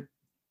trying to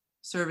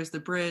serve as the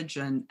bridge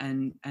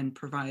and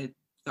provide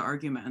the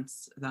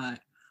arguments that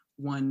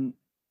one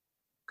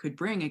could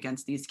bring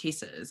against these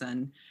cases.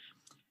 And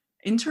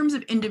in terms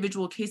of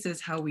individual cases,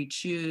 how we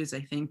choose,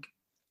 I think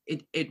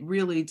it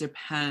really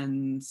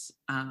depends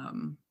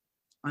on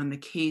the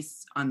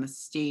case, on the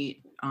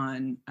state,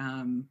 on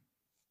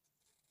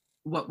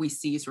what we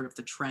see sort of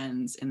the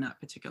trends in that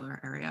particular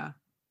area.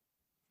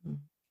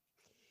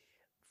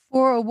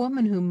 For a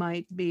woman who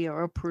might be,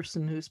 or a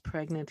person who's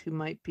pregnant who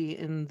might be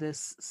in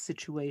this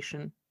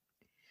situation,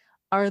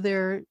 are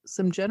there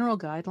some general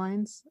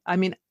guidelines? I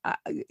mean,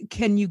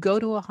 can you go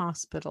to a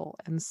hospital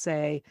and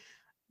say,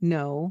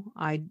 no,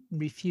 I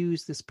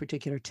refuse this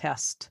particular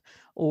test,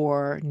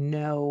 or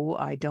no,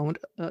 I don't,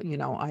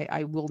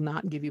 I will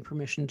not give you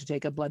permission to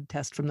take a blood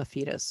test from the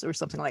fetus, or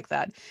something like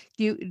that?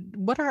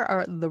 What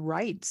are the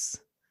rights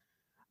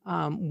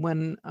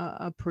when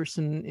a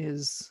person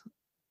is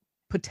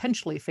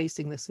potentially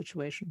facing this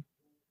situation?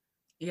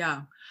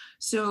 Yeah,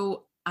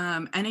 so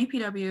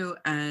NAPW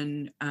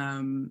and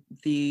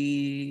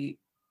the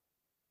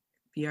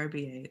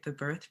BRBA, the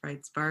Birth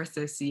Rights Bar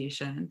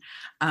Association,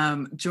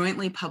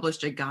 jointly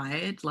published a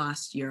guide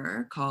last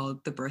year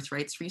called the Birth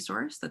Rights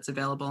Resource that's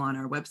available on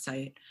our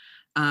website.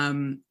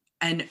 And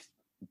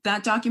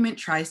that document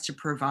tries to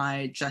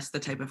provide just the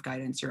type of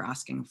guidance you're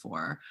asking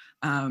for.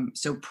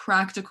 So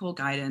practical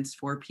guidance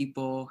for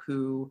people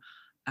who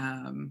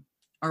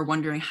are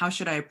wondering, how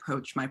should I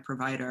approach my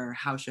provider?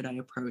 How should I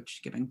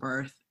approach giving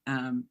birth?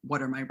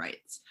 What are my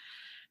rights?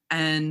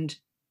 And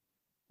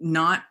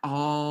not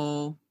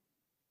all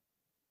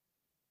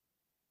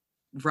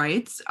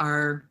rights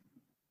are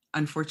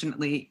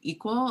unfortunately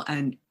equal,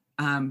 and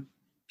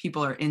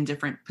people are in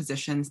different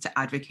positions to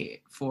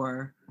advocate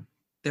for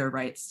their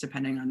rights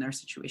depending on their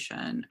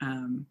situation,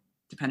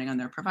 depending on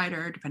their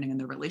provider, depending on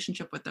their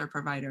relationship with their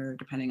provider,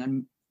 depending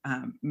on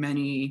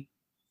many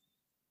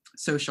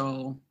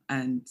social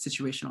and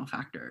situational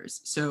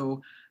factors.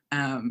 So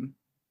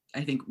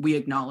I think we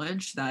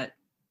acknowledge that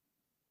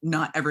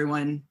not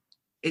everyone,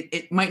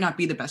 it might not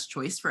be the best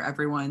choice for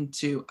everyone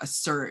to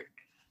assert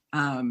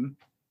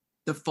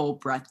the full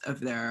breadth of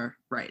their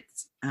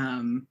rights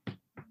in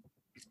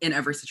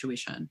every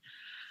situation.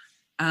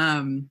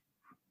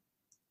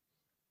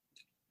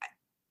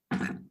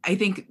 I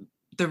think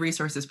the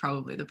resource is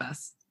probably the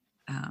best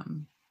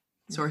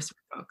source for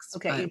folks.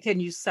 Okay, and can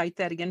you cite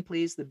that again,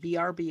 please? The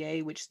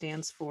BRBA, which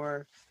stands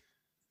for?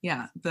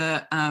 Yeah,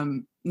 the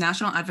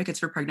National Advocates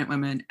for Pregnant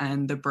Women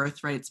and the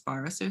Birth Rights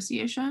Bar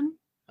Association.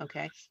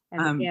 Okay,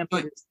 and the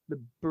pamphlet is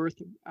the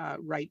Birth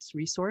Rights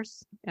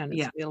Resource, and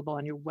it's available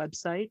on your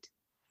website.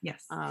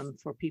 Yes.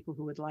 For people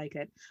who would like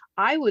it.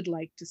 I would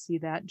like to see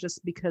that,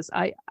 just because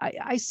I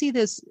see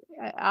this,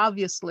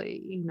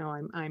 obviously, you know,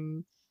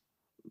 I'm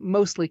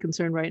mostly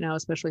concerned right now,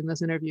 especially in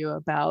this interview,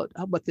 about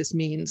what this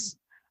means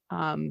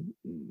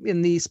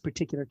in these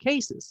particular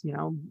cases, you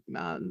know,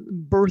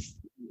 birth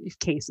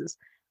cases.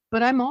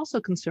 But I'm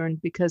also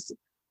concerned because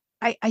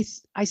I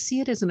see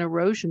it as an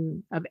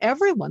erosion of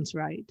everyone's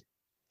right,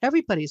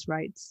 everybody's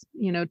rights,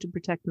 you know, to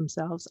protect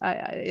themselves.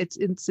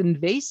 It's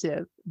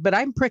invasive, but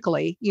I'm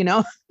prickly, you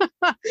know.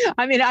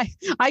 I mean,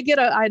 I get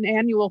an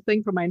annual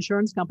thing from my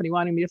insurance company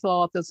wanting me to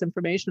fill out this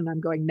information, and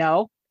I'm going,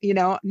 no, you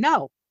know,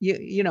 no.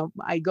 You know,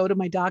 I go to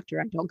my doctor.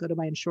 I don't go to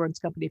my insurance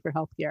company for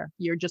healthcare.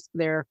 You're just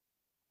there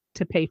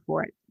to pay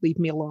for it. Leave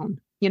me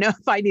alone. You know,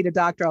 if I need a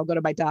doctor, I'll go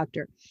to my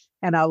doctor,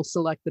 and I'll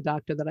select the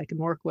doctor that I can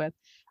work with.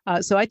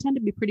 So I tend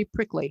to be pretty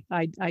prickly.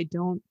 I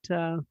don't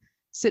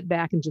sit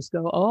back and just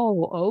go,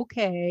 oh,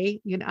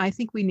 okay. You know, I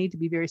think we need to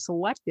be very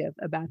selective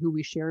about who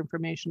we share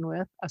information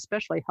with,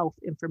 especially health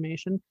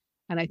information.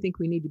 And I think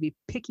we need to be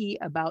picky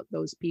about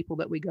those people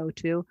that we go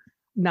to.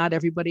 Not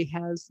everybody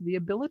has the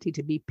ability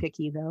to be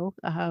picky, though,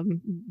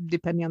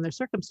 depending on their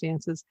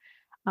circumstances.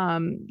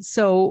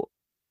 So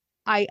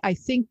I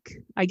think,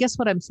 I guess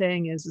what I'm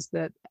saying is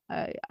that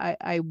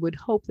I would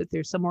hope that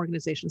there's some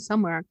organization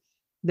somewhere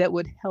that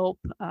would help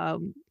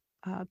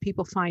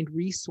people find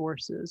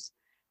resources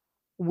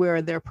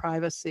where their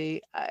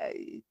privacy,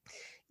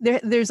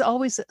 there's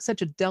always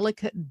such a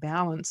delicate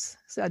balance,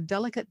 a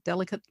delicate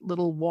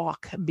little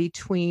walk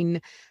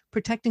between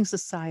protecting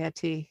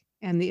society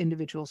and the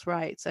individual's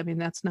rights. I mean,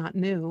 that's not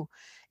new.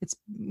 It's,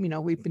 you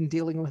know, we've been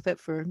dealing with it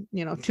for,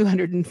 you know,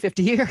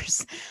 250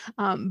 years.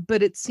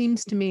 But it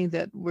seems to me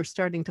that we're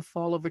starting to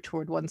fall over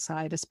toward one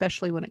side,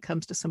 especially when it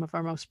comes to some of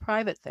our most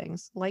private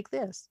things like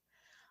this.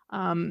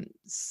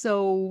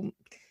 So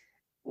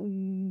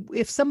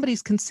if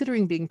somebody's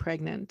considering being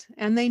pregnant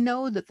and they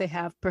know that they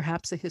have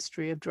perhaps a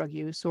history of drug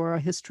use or a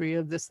history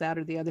of this, that,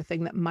 or the other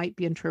thing that might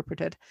be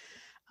interpreted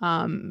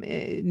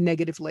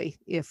negatively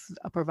if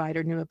a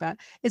provider knew about,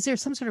 is there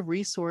some sort of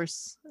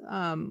resource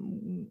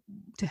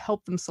to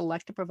help them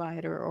select a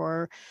provider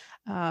or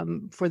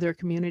for their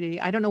community?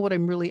 I don't know what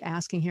I'm really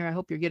asking here. I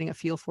hope you're getting a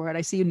feel for it.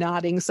 I see you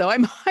nodding, so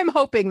I'm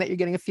hoping that you're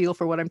getting a feel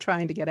for what I'm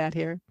trying to get at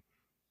here.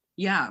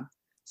 Yeah.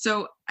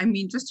 So, I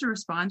mean, just to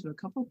respond to a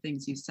couple of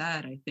things you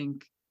said, I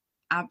think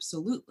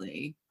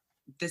absolutely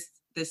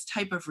this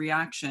type of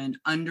reaction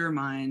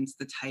undermines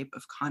the type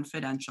of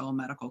confidential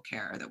medical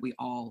care that we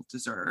all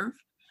deserve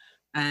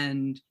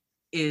and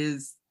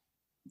is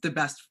the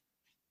best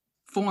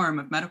form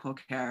of medical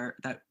care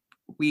that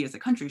we as a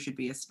country should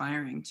be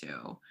aspiring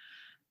to.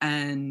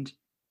 And,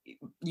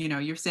 you know,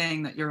 you're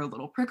saying that you're a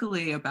little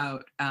prickly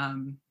about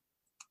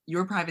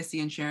your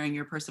privacy and sharing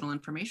your personal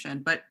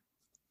information, but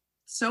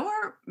so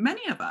are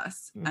many of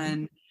us.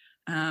 Mm-hmm.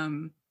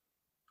 And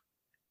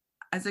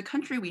as a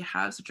country, we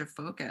have such a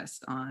focus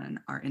on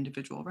our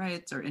individual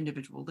rights, our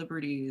individual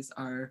liberties,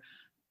 our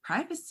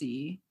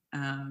privacy,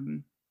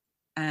 and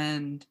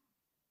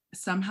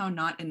somehow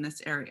not in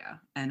this area.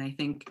 And I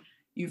think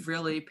you've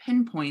really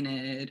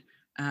pinpointed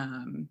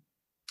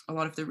a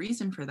lot of the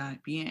reason for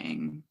that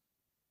being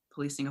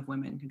policing of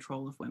women,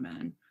 control of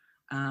women,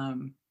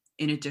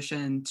 in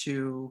addition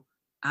to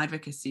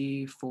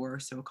advocacy for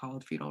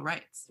so-called fetal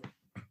rights.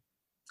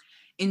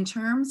 In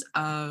terms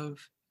of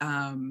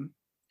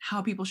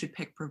how people should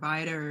pick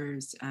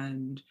providers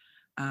and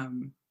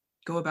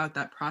go about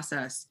that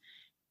process,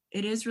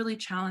 it is really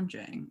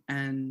challenging,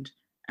 and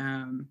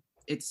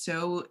it's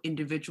so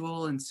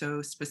individual and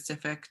so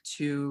specific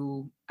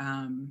to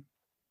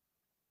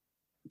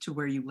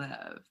where you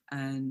live.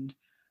 And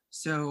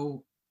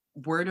so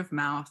word of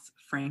mouth,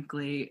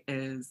 frankly,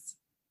 is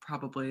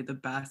probably the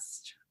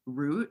best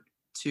route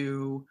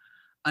to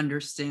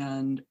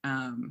understand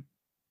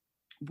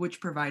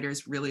which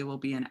providers really will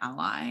be an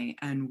ally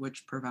and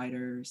which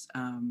providers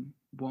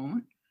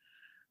won't.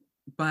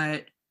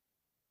 But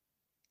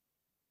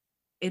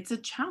it's a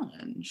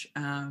challenge.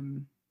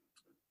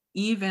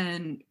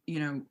 Even,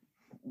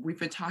 we've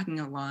been talking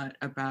a lot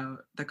about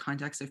the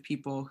context of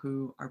people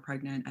who are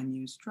pregnant and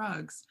use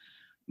drugs,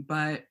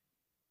 but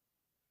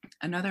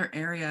another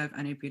area of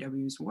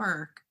NAPW's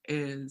work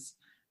is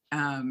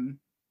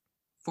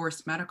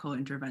forced medical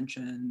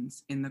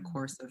interventions in the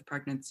course of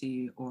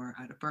pregnancy or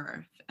at a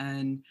birth.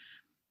 And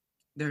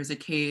there's a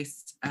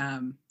case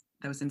that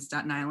was in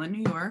Staten Island,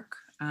 New York.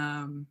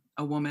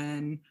 A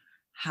woman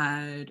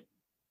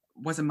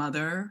was a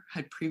mother,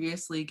 had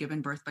previously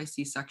given birth by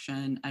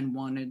C-section and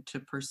wanted to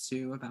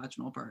pursue a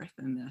vaginal birth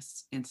in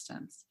this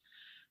instance.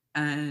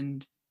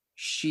 And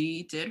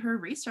she did her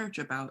research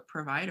about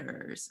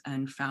providers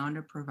and found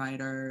a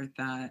provider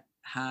that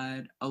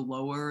had a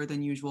lower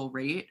than usual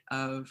rate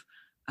of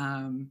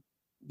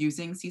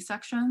using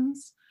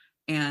C-sections,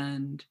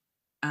 and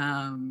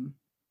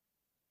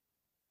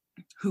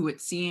who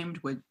it seemed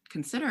would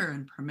consider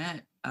and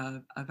permit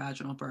a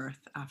vaginal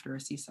birth after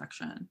a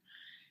C-section.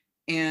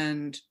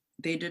 And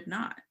they did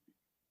not.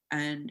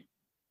 And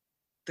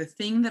the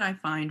thing that I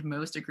find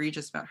most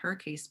egregious about her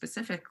case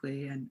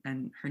specifically,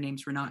 and her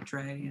name's Renate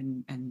Dre,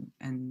 and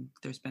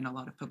there's been a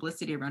lot of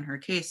publicity around her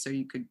case, so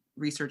you could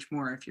research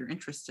more if you're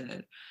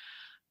interested,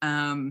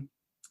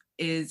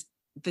 is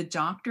the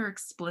doctor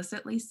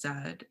explicitly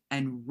said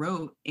and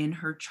wrote in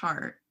her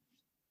chart,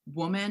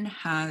 woman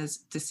has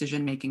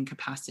decision-making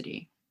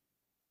capacity.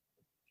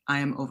 I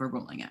am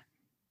overruling it.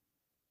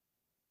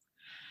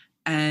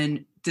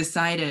 And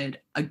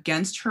decided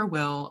against her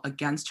will,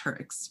 against her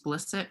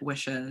explicit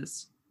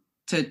wishes,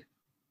 to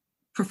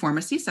perform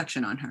a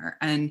C-section on her.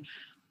 And,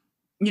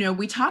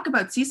 we talk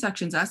about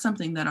C-sections as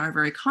something that are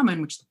very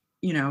common, which,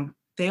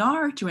 they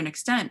are to an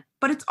extent,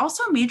 but it's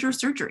also major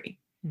surgery.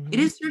 Mm-hmm. It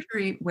is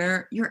surgery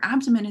where your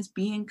abdomen is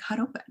being cut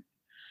open.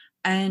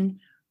 And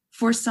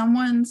for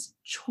someone's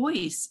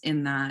choice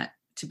in that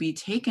to be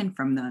taken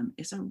from them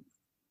is a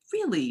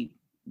really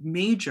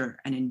major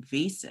and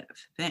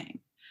invasive thing.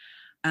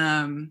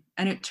 And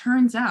it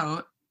turns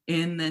out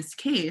in this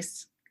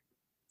case,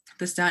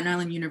 the Staten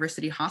Island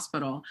University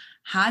Hospital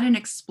had an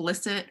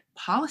explicit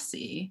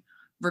policy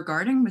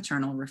regarding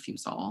maternal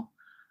refusal,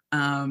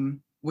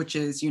 which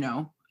is,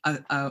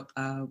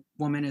 a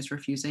woman is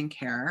refusing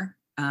care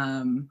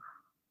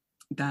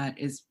that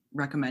is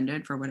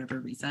recommended for whatever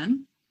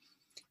reason,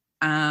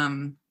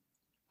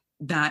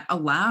 that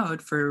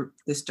allowed for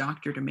this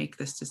doctor to make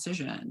this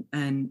decision.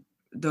 And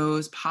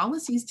those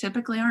policies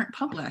typically aren't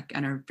public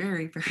and are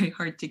very, very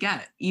hard to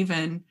get,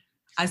 even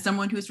as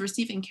someone who's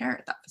receiving care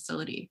at that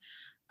facility.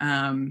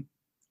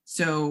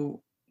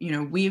 So,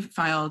 we've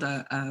filed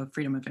a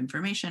Freedom of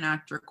Information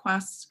Act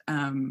request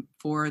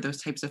for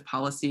those types of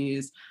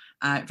policies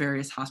at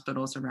various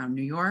hospitals around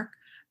New York.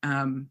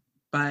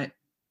 But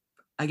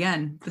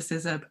again, this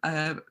is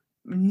a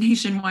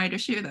nationwide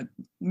issue that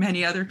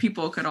many other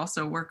people could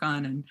also work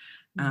on,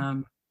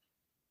 and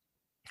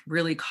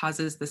really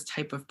causes this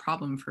type of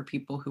problem for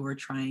people who are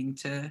trying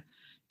to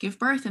give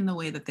birth in the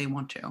way that they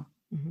want to.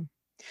 Mm-hmm.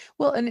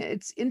 Well, and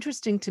it's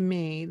interesting to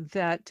me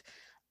that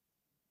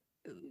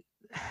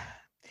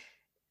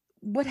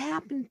what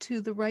happened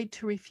to the right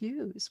to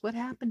refuse? What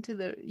happened to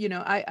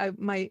the,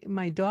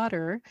 my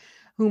daughter,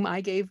 whom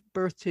I gave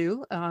birth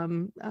to,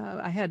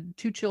 I had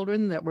two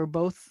children that were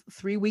both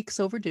 3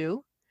 weeks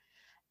overdue.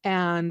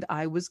 And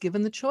I was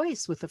given the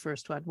choice with the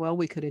first one. Well,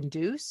 we could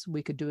induce,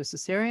 we could do a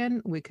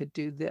cesarean, we could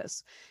do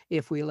this.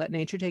 If we let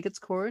nature take its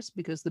course,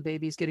 because the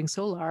baby's getting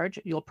so large,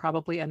 you'll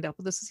probably end up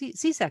with a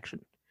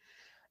C-section.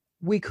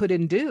 We could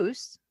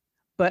induce,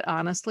 but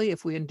honestly,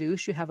 if we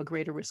induce, you have a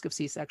greater risk of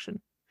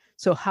C-section.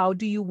 So how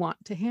do you want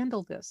to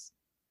handle this?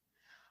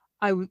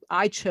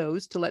 I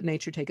chose to let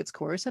nature take its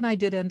course, and I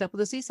did end up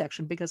with a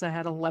C-section because I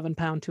had an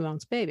 11-pound,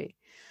 2-ounce baby.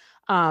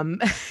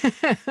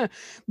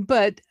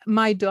 But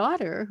my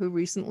daughter, who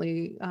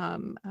recently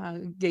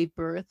gave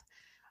birth,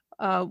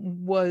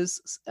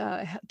 was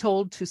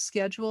told to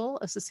schedule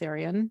a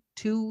cesarean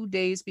 2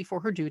 days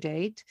before her due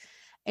date.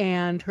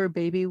 And her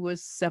baby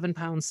was 7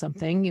 pounds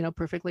something,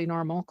 perfectly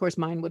normal. Of course,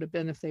 mine would have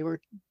been if they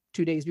were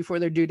 2 days before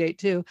their due date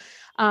too.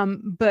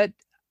 But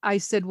I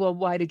said, well,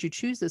 why did you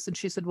choose this? And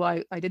she said,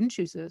 well, I didn't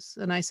choose this.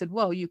 And I said,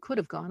 well, you could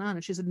have gone on.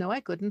 And she said, no, I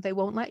couldn't. They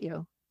won't let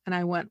you. And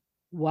I went,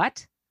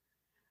 what?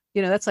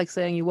 That's like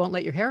saying you won't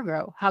let your hair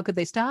grow. How could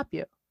they stop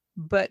you?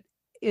 But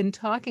in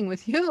talking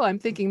with you, I'm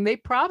thinking they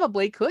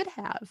probably could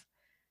have.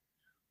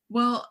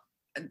 Well,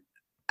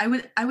 I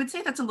would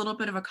say that's a little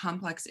bit of a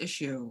complex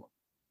issue.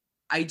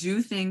 I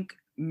do think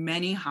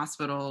many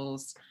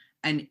hospitals,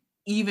 and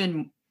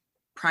even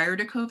prior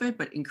to COVID,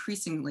 but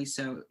increasingly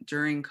so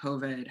during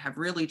COVID, have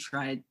really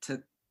tried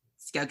to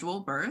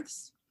schedule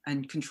births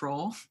and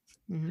control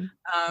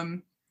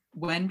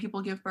when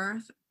people give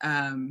birth.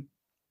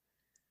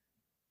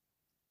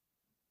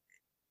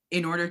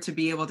 In order to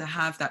be able to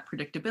have that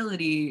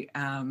predictability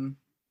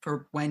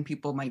for when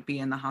people might be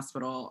in the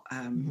hospital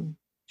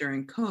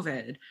during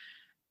COVID.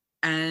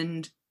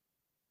 And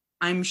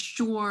I'm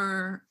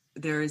sure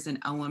there is an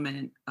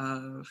element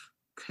of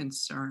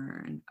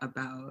concern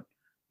about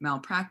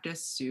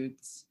malpractice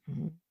suits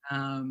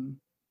Mhm.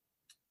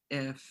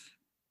 if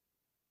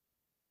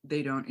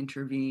they don't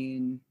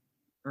intervene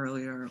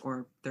earlier,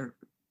 or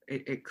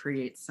it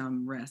creates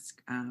some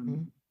risk.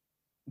 Mhm.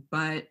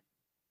 But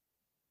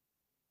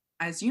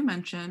as you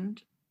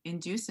mentioned,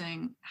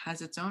 inducing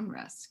has its own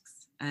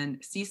risks,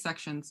 and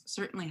C-sections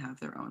certainly have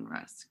their own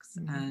risks.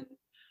 Mhm. And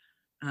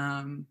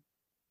um,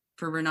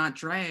 for Renate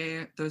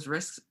Dre, those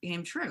risks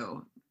came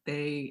true.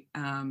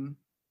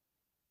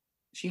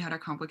 She had a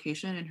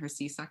complication in her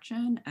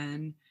C-section,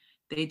 and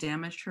they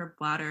damaged her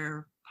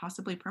bladder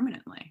possibly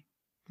permanently,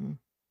 Mhm.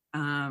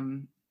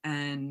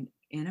 and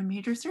in a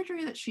major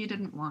surgery that she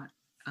didn't want.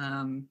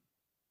 Um,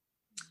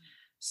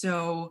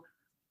 so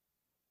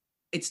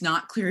it's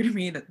not clear to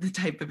me that the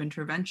type of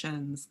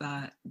interventions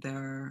that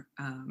they're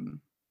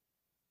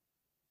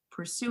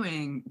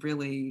pursuing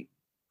really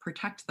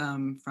protect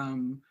them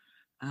from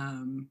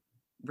um,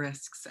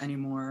 risks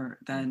anymore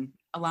than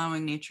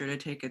allowing nature to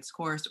take its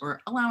course, or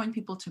allowing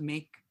people to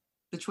make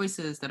the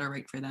choices that are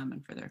right for them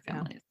and for their Yeah.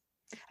 families.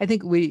 I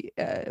think we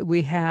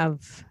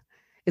have,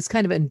 it's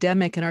kind of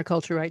endemic in our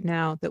culture right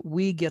now that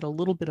we get a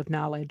little bit of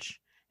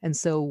knowledge, and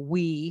so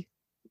we,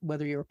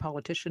 whether you're a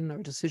politician or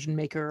a decision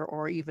maker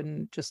or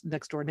even just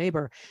next door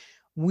neighbor,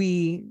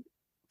 we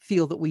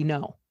feel that we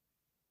know,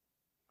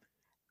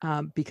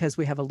 because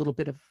we have a little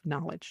bit of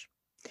knowledge.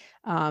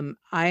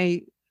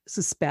 I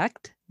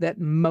suspect that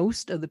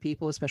most of the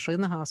people, especially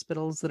in the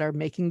hospitals, that are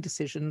making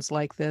decisions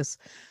like this,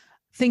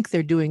 think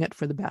they're doing it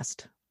for the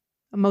best.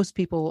 Most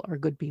people are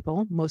good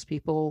people. Most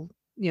people,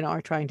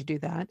 are trying to do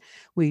that.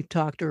 We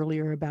talked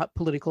earlier about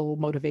political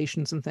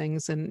motivations and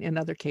things in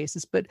other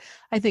cases, but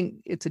I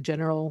think it's a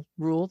general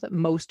rule that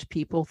most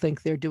people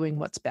think they're doing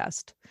what's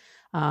best,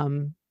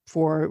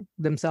 for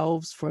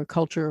themselves, for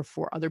culture,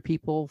 for other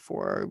people,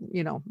 for,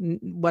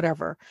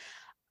 whatever.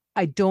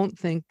 I don't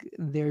think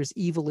there's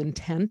evil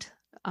intent,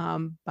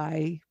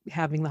 by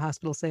having the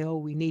hospital say, "Oh,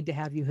 we need to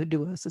have you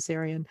do a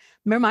cesarean."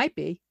 There might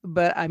be,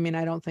 but I mean,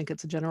 I don't think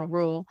it's a general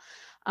rule.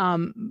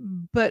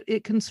 But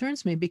it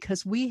concerns me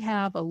because we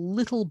have a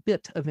little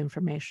bit of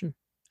information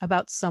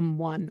about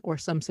someone or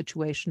some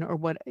situation or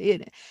what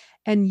it,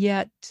 and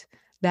yet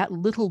that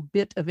little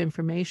bit of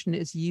information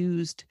is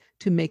used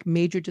to make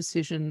major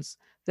decisions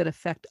that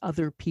affect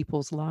other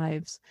people's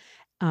lives,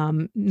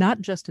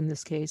 not just in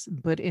this case,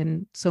 but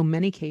in so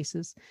many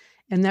cases.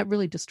 And that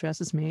really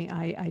distresses me.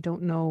 I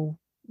don't know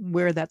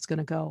where that's going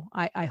to go.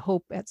 I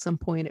hope at some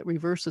point it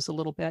reverses a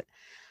little bit,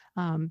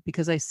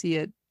 because I see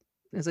it,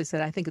 as I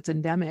said, I think it's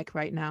endemic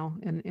right now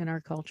in our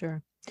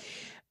culture.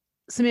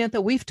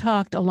 Samantha, we've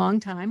talked a long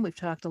time. We've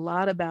talked a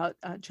lot about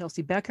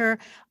Chelsea Becker.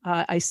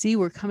 I see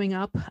we're coming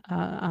up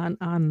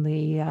on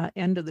the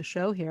end of the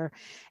show here,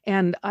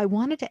 and I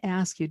wanted to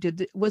ask you: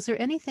 was there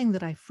anything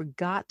that I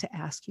forgot to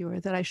ask you, or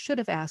that I should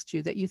have asked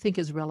you, that you think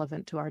is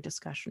relevant to our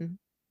discussion?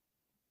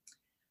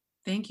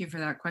 Thank you for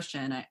that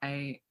question.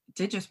 I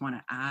did just want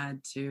to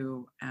add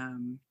to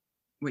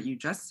what you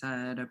just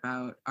said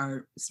about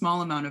our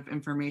small amount of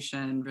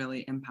information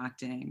really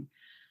impacting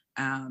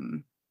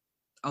um,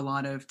 a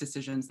lot of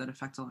decisions that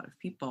affect a lot of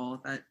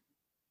people, that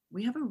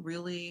we have a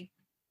really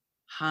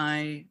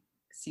high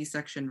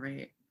C-section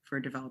rate for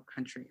a developed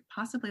country,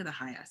 possibly the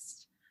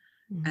highest.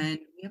 Mhm. And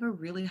we have a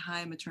really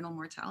high maternal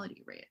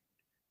mortality rate.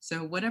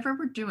 So whatever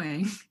we're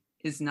doing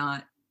is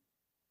not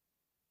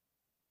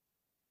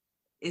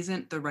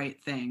isn't the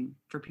right thing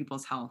for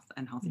people's health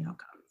and healthy Yeah.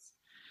 outcomes.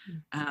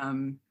 Mm.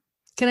 Um,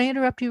 Can I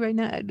interrupt you right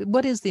now?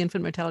 What is the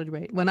infant mortality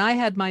rate? When I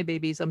had my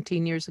babies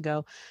umpteen years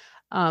ago,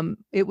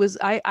 it was,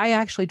 I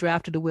actually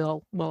drafted a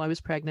will while I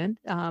was pregnant,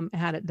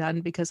 had it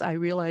done because I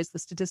realized the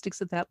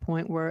statistics at that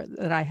point were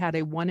that I had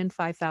a 1 in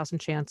 5,000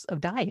 chance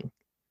of dying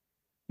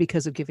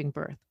because of giving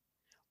birth.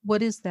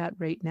 What is that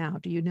rate now?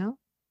 Do you know?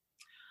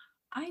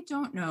 I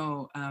don't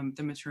know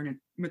the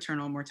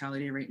maternal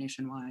mortality rate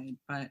nationwide,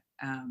 but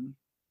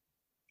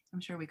I'm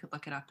sure we could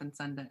look it up and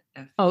send it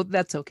if. Oh,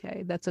 that's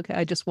okay. That's okay.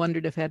 I just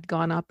wondered if it had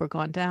gone up or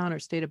gone down or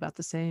stayed about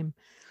the same.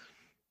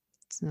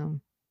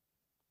 So,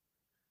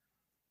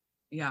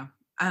 Yeah.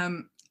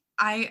 Um,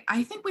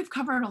 I think we've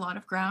covered a lot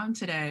of ground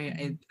today.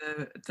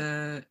 mhm.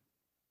 The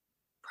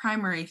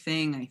primary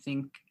thing I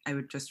think I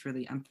would just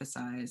really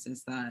emphasize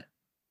is that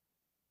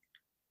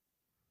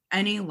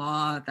any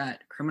law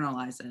that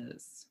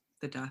criminalizes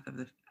the death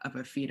of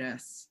a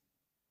fetus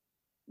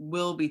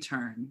will be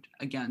turned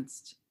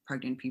against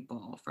pregnant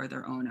people for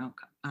their own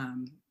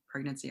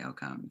pregnancy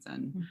outcomes.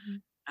 And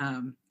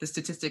Mhm. the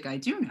statistic I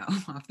do know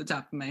off the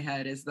top of my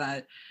head is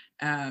that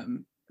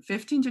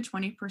 15 to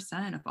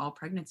 20% of all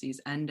pregnancies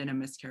end in a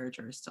miscarriage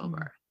or a Mhm.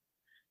 stillbirth.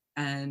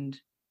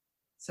 And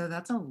so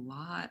that's a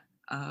lot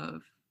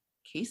of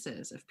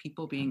cases of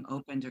people Yeah. being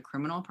open to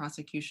criminal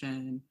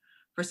prosecution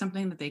for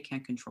something that they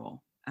can't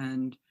control.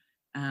 And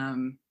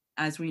um,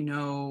 as we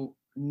know,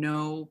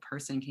 no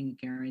person can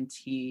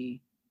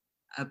guarantee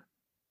a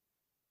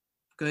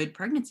good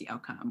pregnancy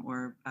outcome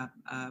or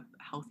a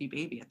healthy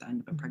baby at the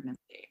end of a Mhm.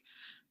 pregnancy.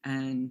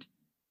 And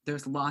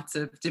there's lots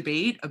of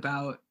debate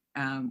about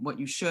what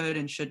you should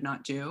and should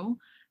not do.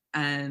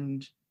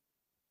 And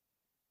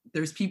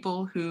there's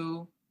people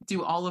who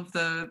do all of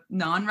the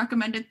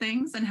non-recommended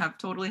things and have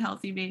totally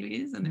healthy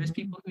babies. And there's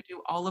people who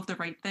do all of the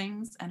right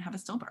things and have a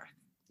stillbirth.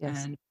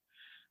 Yes.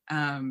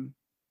 And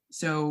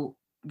so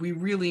we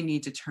really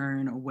need to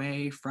turn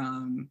away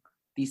from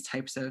these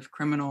types of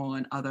criminal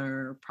and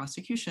other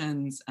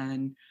prosecutions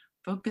and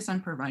focus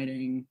on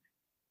providing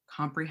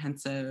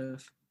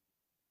comprehensive,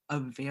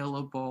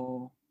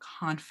 available,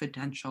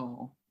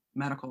 confidential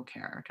medical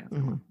care to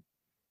everyone.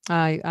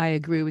 I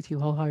agree with you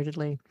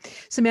wholeheartedly.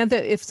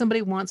 Samantha, if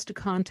somebody wants to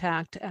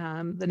contact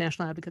the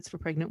National Advocates for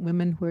Pregnant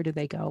Women, where do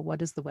they go?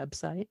 What is the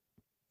website?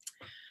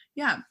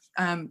 Yeah,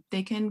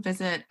 they can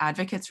visit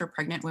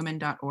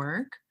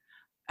advocatesforpregnantwomen.org.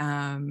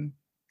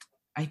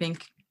 I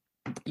think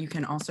you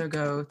can also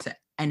go to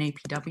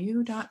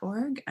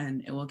napw.org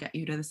and it will get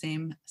you to the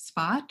same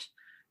spot.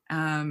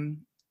 And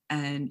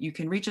you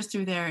can reach us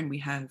through there, and we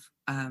have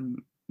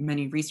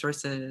many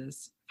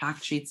resources,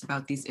 fact sheets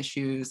about these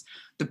issues,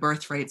 the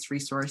birth rights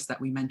resource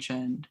that we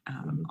mentioned,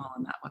 all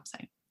on that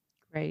website.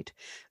 Great.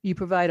 You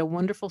provide a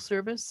wonderful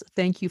service.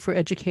 Thank you for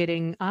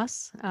educating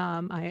us.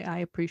 I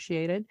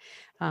appreciate it.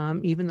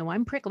 Even though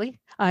I'm prickly,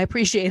 I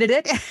appreciated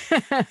it.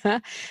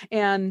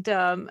 And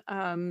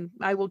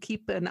I will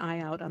keep an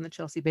eye out on the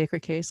Chelsea Baker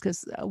case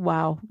because,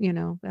 wow,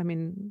 I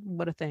mean,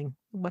 what a thing.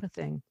 What a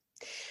thing.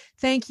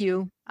 Thank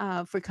you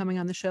for coming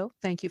on the show.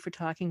 Thank you for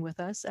talking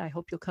with us. I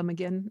hope you'll come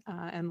again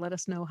and let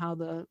us know how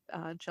the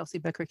Chelsea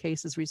Becker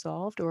case is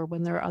resolved, or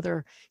when there are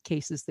other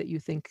cases that you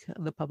think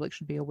the public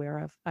should be aware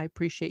of. I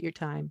appreciate your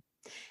time.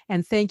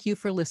 And thank you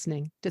for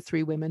listening to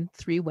Three Women,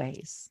 Three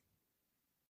Ways.